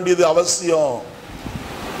காணப்பட வேண்டியது அவசியம்.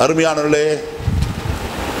 அருமையானவர்களே,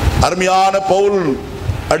 அருமையான பவுல்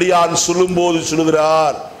அடியான் சொல்லும்போது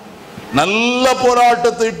சொல்லுகிறார், நல்ல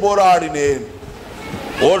போராட்டத்தை போராடினேன்,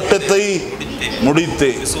 ஓட்டத்தை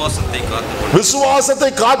முடித்தேன்,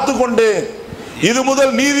 விசுவாசத்தை காத்துக்கொண்டேன். இது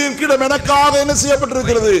முதல் நீதியிடம் எனக்காக என்ன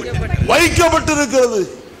செய்யப்பட்டிருக்கிறது, வைக்கப்பட்டிருக்கிறது.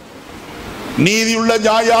 நீதியுள்ள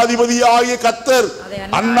நியாயாதிபதியாகிய கர்த்தர்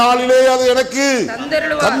அந்நாளிலே அதை எனக்கு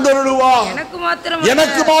தந்தருளுவார்.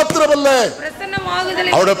 எனக்கு மாத்திரமல்ல,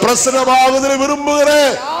 அவருடைய பிரசன்னமாகுதலை விரும்புகிற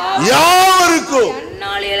யாவருக்கும்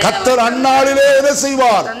கர்த்தர் அந்நாளிலே என்ன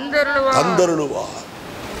செய்வார், தந்தருளுவார்.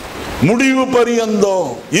 முடிவு பரியந்தம்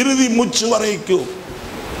இறுதி மூச்சு வரைக்கும்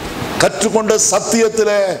கற்றுக்கொண்ட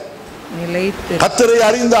சத்தியத்திலே, கர்த்தரை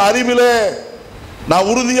அறிந்த அறிவிலே நான்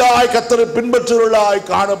உறுதியாய் கர்த்தரை பின்பற்றுவர்களாய்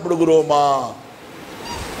காணப்படுகிறோமா?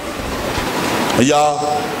 ஐயா,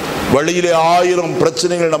 வழியிலே 1000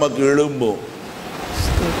 பிரச்சனைகள் நமக்கு எழும்பும்,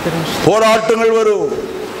 போராட்டங்கள் வரும்,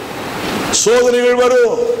 சோதனைகள்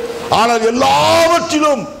வரும். ஆனால்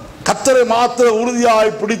எல்லாவற்றிலும் கர்த்தரை மாத்திர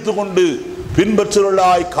உறுதியாய் பிடித்துக் கொண்டு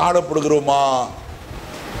பின்பற்றுவர்களாய் காணப்படுகிறோமா?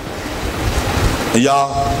 ஐயா,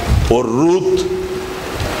 ஒரு ரூத்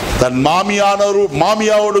தன்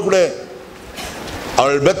மாமியாவோடு கூட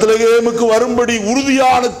அவள் பெத்லகேமுக்கு வரும்படி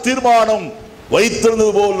உறுதியான தீர்மானம்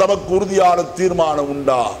வைத்திருந்தது போல் நமக்கு உறுதியான தீர்மானம்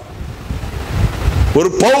உண்டா? ஒரு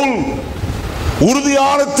பவுல்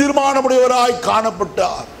உறுதியான தீர்மானமுடையவராய்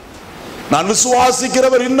காணப்பட்டார். நான்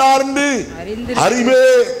விசுவாசிக்கிறவர் இன்னார் என்று அறிவே,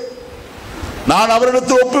 நான்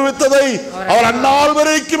அவரிடத்தில் ஒப்புவித்ததை அவர் அந்நாள்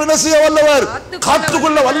வரைக்கும் என்ன செய்ய வல்லவர்,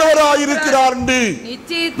 காத்துக்கொள்ள வல்லவராய் இருக்கிறார் என்று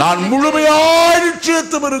நான் முழுமையாய்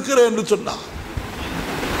நிச்சயத்தும் இருக்கிறேன் என்று சொன்னார்.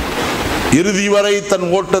 இறுதி வரை தன்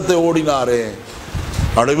ஓட்டத்தை ஓடினாரே.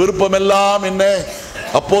 அவருடைய விருப்பம் எல்லாம் என்ன?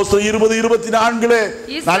 அப்போஸ்தலர் 20:24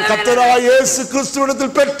 நான் கர்த்தராகிய இயேசு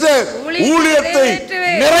கிறிஸ்துவிடத்தில் பெற்ற ஊழியத்தை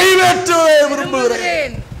நிறைவேற்றவே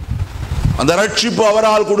விரும்புகிறேன். அந்த ரட்சிப்பு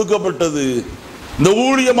அவரால் கொடுக்கப்பட்டது, இந்த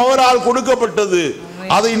ஊழியம் அவரால் கொடுக்கப்பட்டது,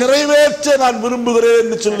 அதை நிறைவேற்ற நான் விரும்புகிறேன்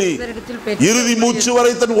என்று சொல்லி இறுதி மூச்சு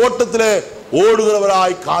வரை தன் ஓட்டத்திலே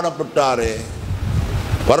ஓடுகிறவராய் காணப்பட்டாரே.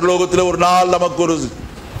 பரலோகத்தில் ஒரு நாள் நமக்கு ஒரு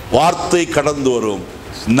வார்த்தை கடந்து வரும்,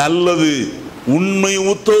 நல்லது உண்மை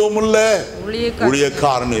உத்தவம் உள்ள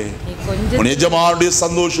ஊழியக்காரனே, உன் எஜமானுடைய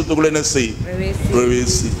சந்தோஷத்துக்குள்ள என்ன செய்,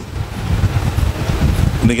 பிரவேசி.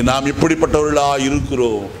 இன்னைக்கு நாம் எப்படிப்பட்டவர்களா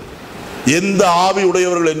இருக்கிறோம், எந்த ஆவி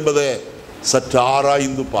உடையவர்கள் என்பதை சற்று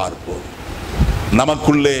ஆராய்ந்து பார்ப்போம்.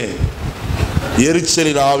 நமக்குள்ளே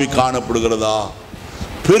எரிச்சலின் ஆவி காணப்படுகிறதா,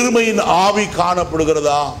 பெருமையின் ஆவி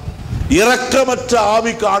காணப்படுகிறதா, இரக்கமற்ற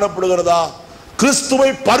ஆவி காணப்படுகிறதா, கிறிஸ்துவை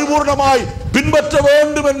பரிபூர்ணமாய் பின்பற்ற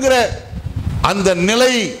வேண்டும் என்கிற அந்த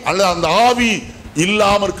நிலை அல்லது அந்த ஆவி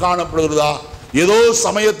இல்லாமல் காணப்படுகிறதா? ஏதோ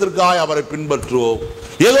சமயத்திற்காக அவரை பின்பற்றுவோம்,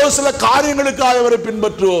 ஏதோ சில காரியங்களுக்காக அவரை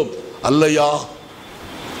பின்பற்றுவோம். அல்லையா,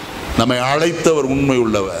 நம்மை அழைத்தவர் உண்மை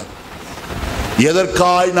உள்ளவர்.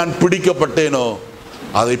 எதற்காய் நான் பிடிக்கப்பட்டேனோ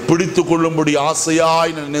அதை பிடித்துக் கொள்ளும்படி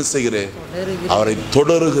ஆசையாய் நான் என்ன செய்கிறேன், அவரை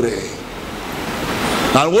தொடருகிறேன்.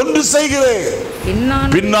 நான் ஒன்று செய்கிறேன்,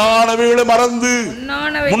 பின்னானவைகளை மறந்து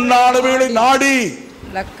முன்னானவைகளை நாடி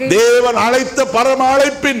தேவன் அழைத்த பரம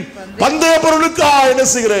அழைப்பின் பந்தய பொருளுக்காக என்ன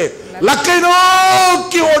செய்கிறேன், லக்கை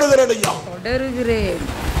நோக்கி ஓடுகிறேன். ஐயா,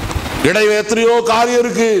 இடையே எத்தனையோ காரியம்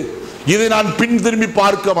இருக்கு, இதை நான் பின் திரும்பி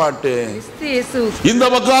பார்க்க மாட்டேன். இந்த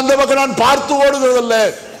பக்கம் அந்த பக்கம் நான் பார்த்து ஓடுகிறதல்ல,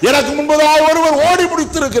 எனக்கு முன்பதாக ஒருவர் ஓடி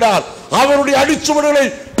முடித்திருக்கிறார், அவருடைய அடிச்சுவடுகளை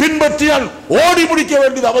பின்பற்றியால் ஓடி முடிக்க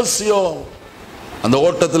வேண்டியது அவசியம். அந்த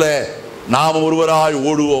ஓட்டத்தில் நாம் ஒருவராய்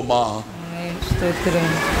ஓடுவோமா?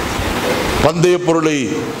 பந்தய பொருளை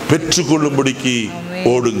பெற்றுக் கொள்ளும்படிக்கு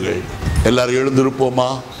ஓடுங்கள். எல்லாரும் எழுந்திருப்போமா?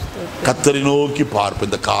 கர்த்தரை நோக்கி பார்ப்போம்.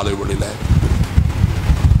 இந்த காலை வேளையில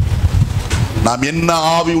நாம் என்ன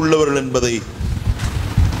ஆவி உள்ளவர்கள் என்பதை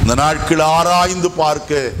இந்த நாட்கள் ஆராய்ந்து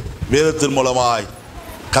பார்க்க வேதத்தின் மூலமாய்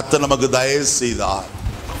கர்த்தர் நமக்கு தயவு செய்தார்.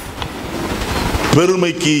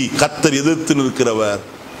 பெருமைக்கு கர்த்தர் எதிர்த்து நிற்கிறவர்.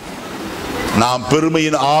 நாம்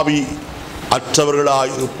பெருமையின் ஆவி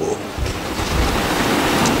அற்றவர்களாய் இருப்போம்.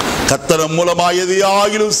 கர்த்தர் மூலமாய்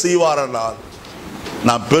எதையாகிலும் செய்வாரானால்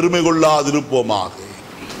நாம் பெருமை கொள்ளாதிருப்போமாக.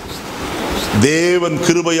 தேவன்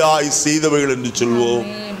கிருபையாய் செய்தவைகள் என்று சொல்வோம்.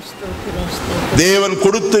 தேவன்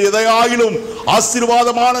கொடுத்த எதையாகிலும்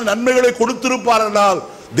ஆசீர்வாதமான நன்மைகளை கொடுத்திருப்பாரானால்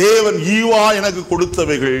தேவன் ஈவா எனக்கு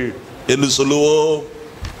கொடுத்தவைகள் என்று சொல்லுவோம்.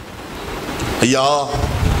 ஐயா,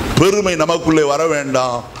 பெருமை நமக்குள்ளே வர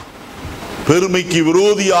வேண்டாம். பெருமைக்கு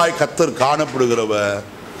விரோதியாய் கர்த்தர் காணப்படுகிறவர்.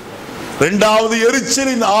 இரண்டாவது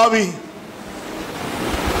எரிச்சலின் ஆவி.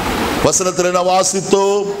 வசனத்தில் என்ன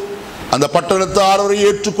வாசித்தோம்? அந்த பட்டணத்தார் அவரை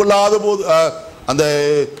ஏற்றுக்கொள்ளாத போது, அந்த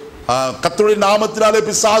கர்த்தருடைய நாமத்தினாலே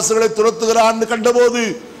பிசாசுகளை துரத்துகிறான் கண்டபோது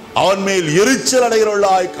அவன் மேல் எரிச்சல்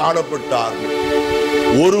அடைகிறவர்களாய் காணப்பட்டார்கள்.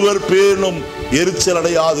 ஒருவர் பேரும் எரிச்சல்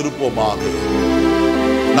அடையாதிருப்போமாக.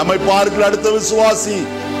 நம்மை பார்க்கிற அடுத்த விசுவாசி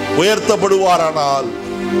உயர்த்தப்படுவாரானால்,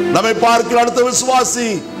 நம்மை பார்க்கிற அடுத்த விசுவாசி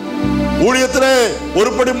ஊழியத்திலே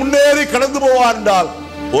ஒருபடி முன்னேறி கடந்து போவார் என்றால்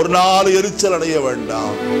ஒரு நாள் எரிச்சல் அடைய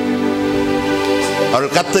வேண்டாம்.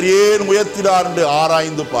 அவர்கள் கர்த்தர் ஏன் உயர்த்தினார் என்று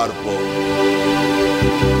ஆராய்ந்து பார்ப்போம்.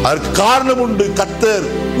 அதற்கு காரணம் உண்டு. கர்த்தர்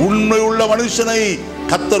உண்மை உள்ள மனுஷனை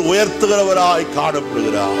கர்த்தர் உயர்த்துகிறவராய்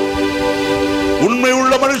காணப்படுகிறார். உண்மை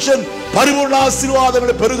உள்ள மனுஷன் பரிபூர்ண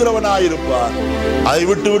ஆசீர்வாதங்களை பெறுகிறவனாய் இருப்பார். அதை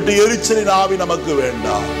விட்டு விட்டு எரிச்சலின் ஆவி நமக்கு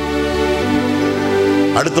வேண்டாம்.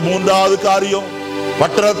 அடுத்த மூன்றாவது காரியம்,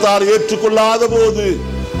 பட்டணத்தார் ஏற்றுக்கொள்ளாத போது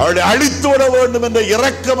அவளை அழித்து விட வேண்டும் என்ற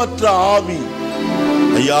இரக்கமற்ற ஆவி.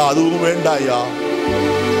 ஐயா, அதுவும் வேண்டாம் ஐயா.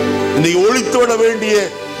 இன்னைக்கு ஒழித்து விட வேண்டிய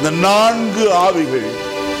இந்த 4 ஆவிகள்,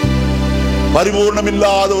 பரிபூர்ணம்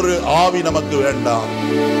இல்லாத ஒரு ஆவி நமக்கு வேண்டாம்.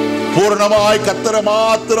 பூரணமாய் கர்த்தரை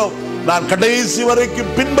மாத்திரம் நான் கடைசி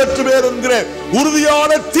வரைக்கும் பின்பற்றுவேன் என்கிற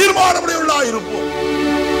உறுதியான தீர்மானமுடையவர்களாய் இருப்போம்.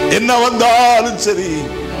 என்ன வந்தாலும் சரி,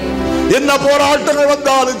 என்ன போராட்டங்கள்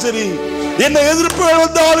வந்தாலும் சரி, என்ன எதிர்ப்புகள்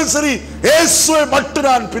வந்தாலும் சரி, இயேசுவை மட்டும்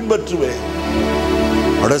நான் பின்பற்றுவேன்.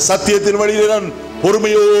 அவருடைய சத்தியத்தின் வழியிலே நான்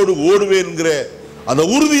பொறுமையோடு ஓடுவேன் என்கிற அந்த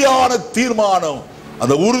உறுதியான தீர்மானம்,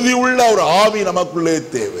 அந்த உறுதி உள்ள ஒரு ஆவி நமக்குள்ளே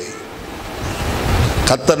தேவை.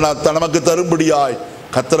 கர்த்தர் நமக்கு தரும்படியாய்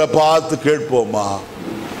கர்த்தரை பார்த்து கேட்போமா?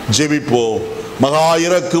 ஜெபிப்போம். மகா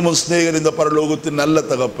இரக்கமும் சிநேகர் இந்த பரலோகத்தின் நல்ல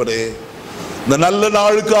தகப்பனே, இந்த நல்ல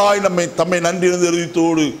நாளுக்காய் தம்மை நன்றி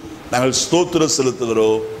இறுதித்தோடு நாங்கள் ஸ்தோத்திரம்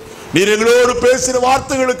செலுத்துகிறோம். நீர் எங்களோடு பேசின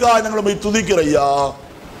வார்த்தைகளுக்காக நாங்கள் நம்மை துதிக்கிற ஐயா.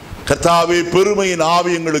 கர்த்தாவே, பெருமையின்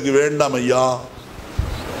ஆவி எங்களுக்கு வேண்டாம் ஐயா.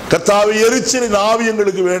 கர்த்தாவே, எரிச்சலின் ஆவி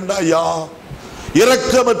எங்களுக்கு வேண்டாம் ஐயா.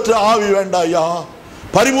 இரக்கமற்ற ஆவி வேண்டாம் ஐயா.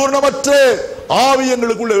 பரிபூர்ணமற்ற ஆவி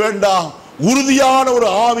எங்களுக்குள்ள வேண்டாம். உறுதியான ஒரு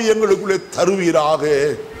ஆவி எங்களுக்குள்ளே தருவீராக.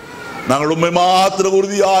 நாங்கள் உண்மை மாத்திர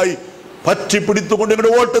உறுதியாய் பற்றி பிடித்துக் கொண்டு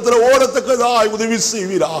எங்களுடைய ஓட்டத்தில் ஓடத்தக்கதாய் உதவி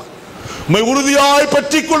செய்வீராக. உண்மை உறுதியாய்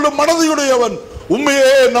பற்றி கொள்ளும் மனதையுடையவன்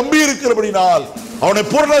உண்மையே நம்பி இருக்கிறபடினால் அவனை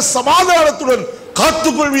பூரண சமாதானத்துடன்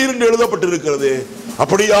காத்துக்கொள்வீர் என்று எழுதப்பட்டிருக்கிறது.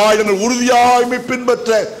 அப்படியாய் எங்கள் உறுதியாய்மை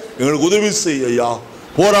பின்பற்ற எங்களுக்கு உதவி செய்ய.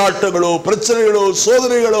 போராட்டங்களோ, பிரச்சனைகளோ,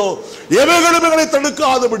 சோதனைகளோ எவைகளும் எங்களை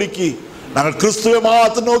தடுக்காதபடிக்கு நாங்கள் கிறிஸ்துவை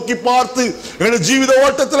மாத்திரம் நோக்கி பார்த்து எங்கள் ஜீவித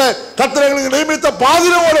ஓட்டத்தில் கர்த்தர் எங்களுக்கு நியமித்த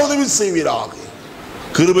பாதிரோட உதவி செய்வீராக.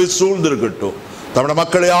 கிருபை சூழ்ந்திருக்கட்டும். தமிழ்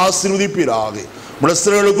மக்களை ஆசீர்வதிப்பீராக.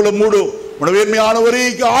 முடஸ்தர்களுக்குள்ள மூடும் உணவேன்மையான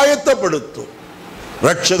வரைக்கு ஆயத்தப்படுத்தும்.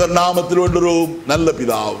 ரட்சகர் நாமத்தில் வேண்டுகிறோம் நல்ல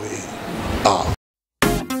பிதாவே.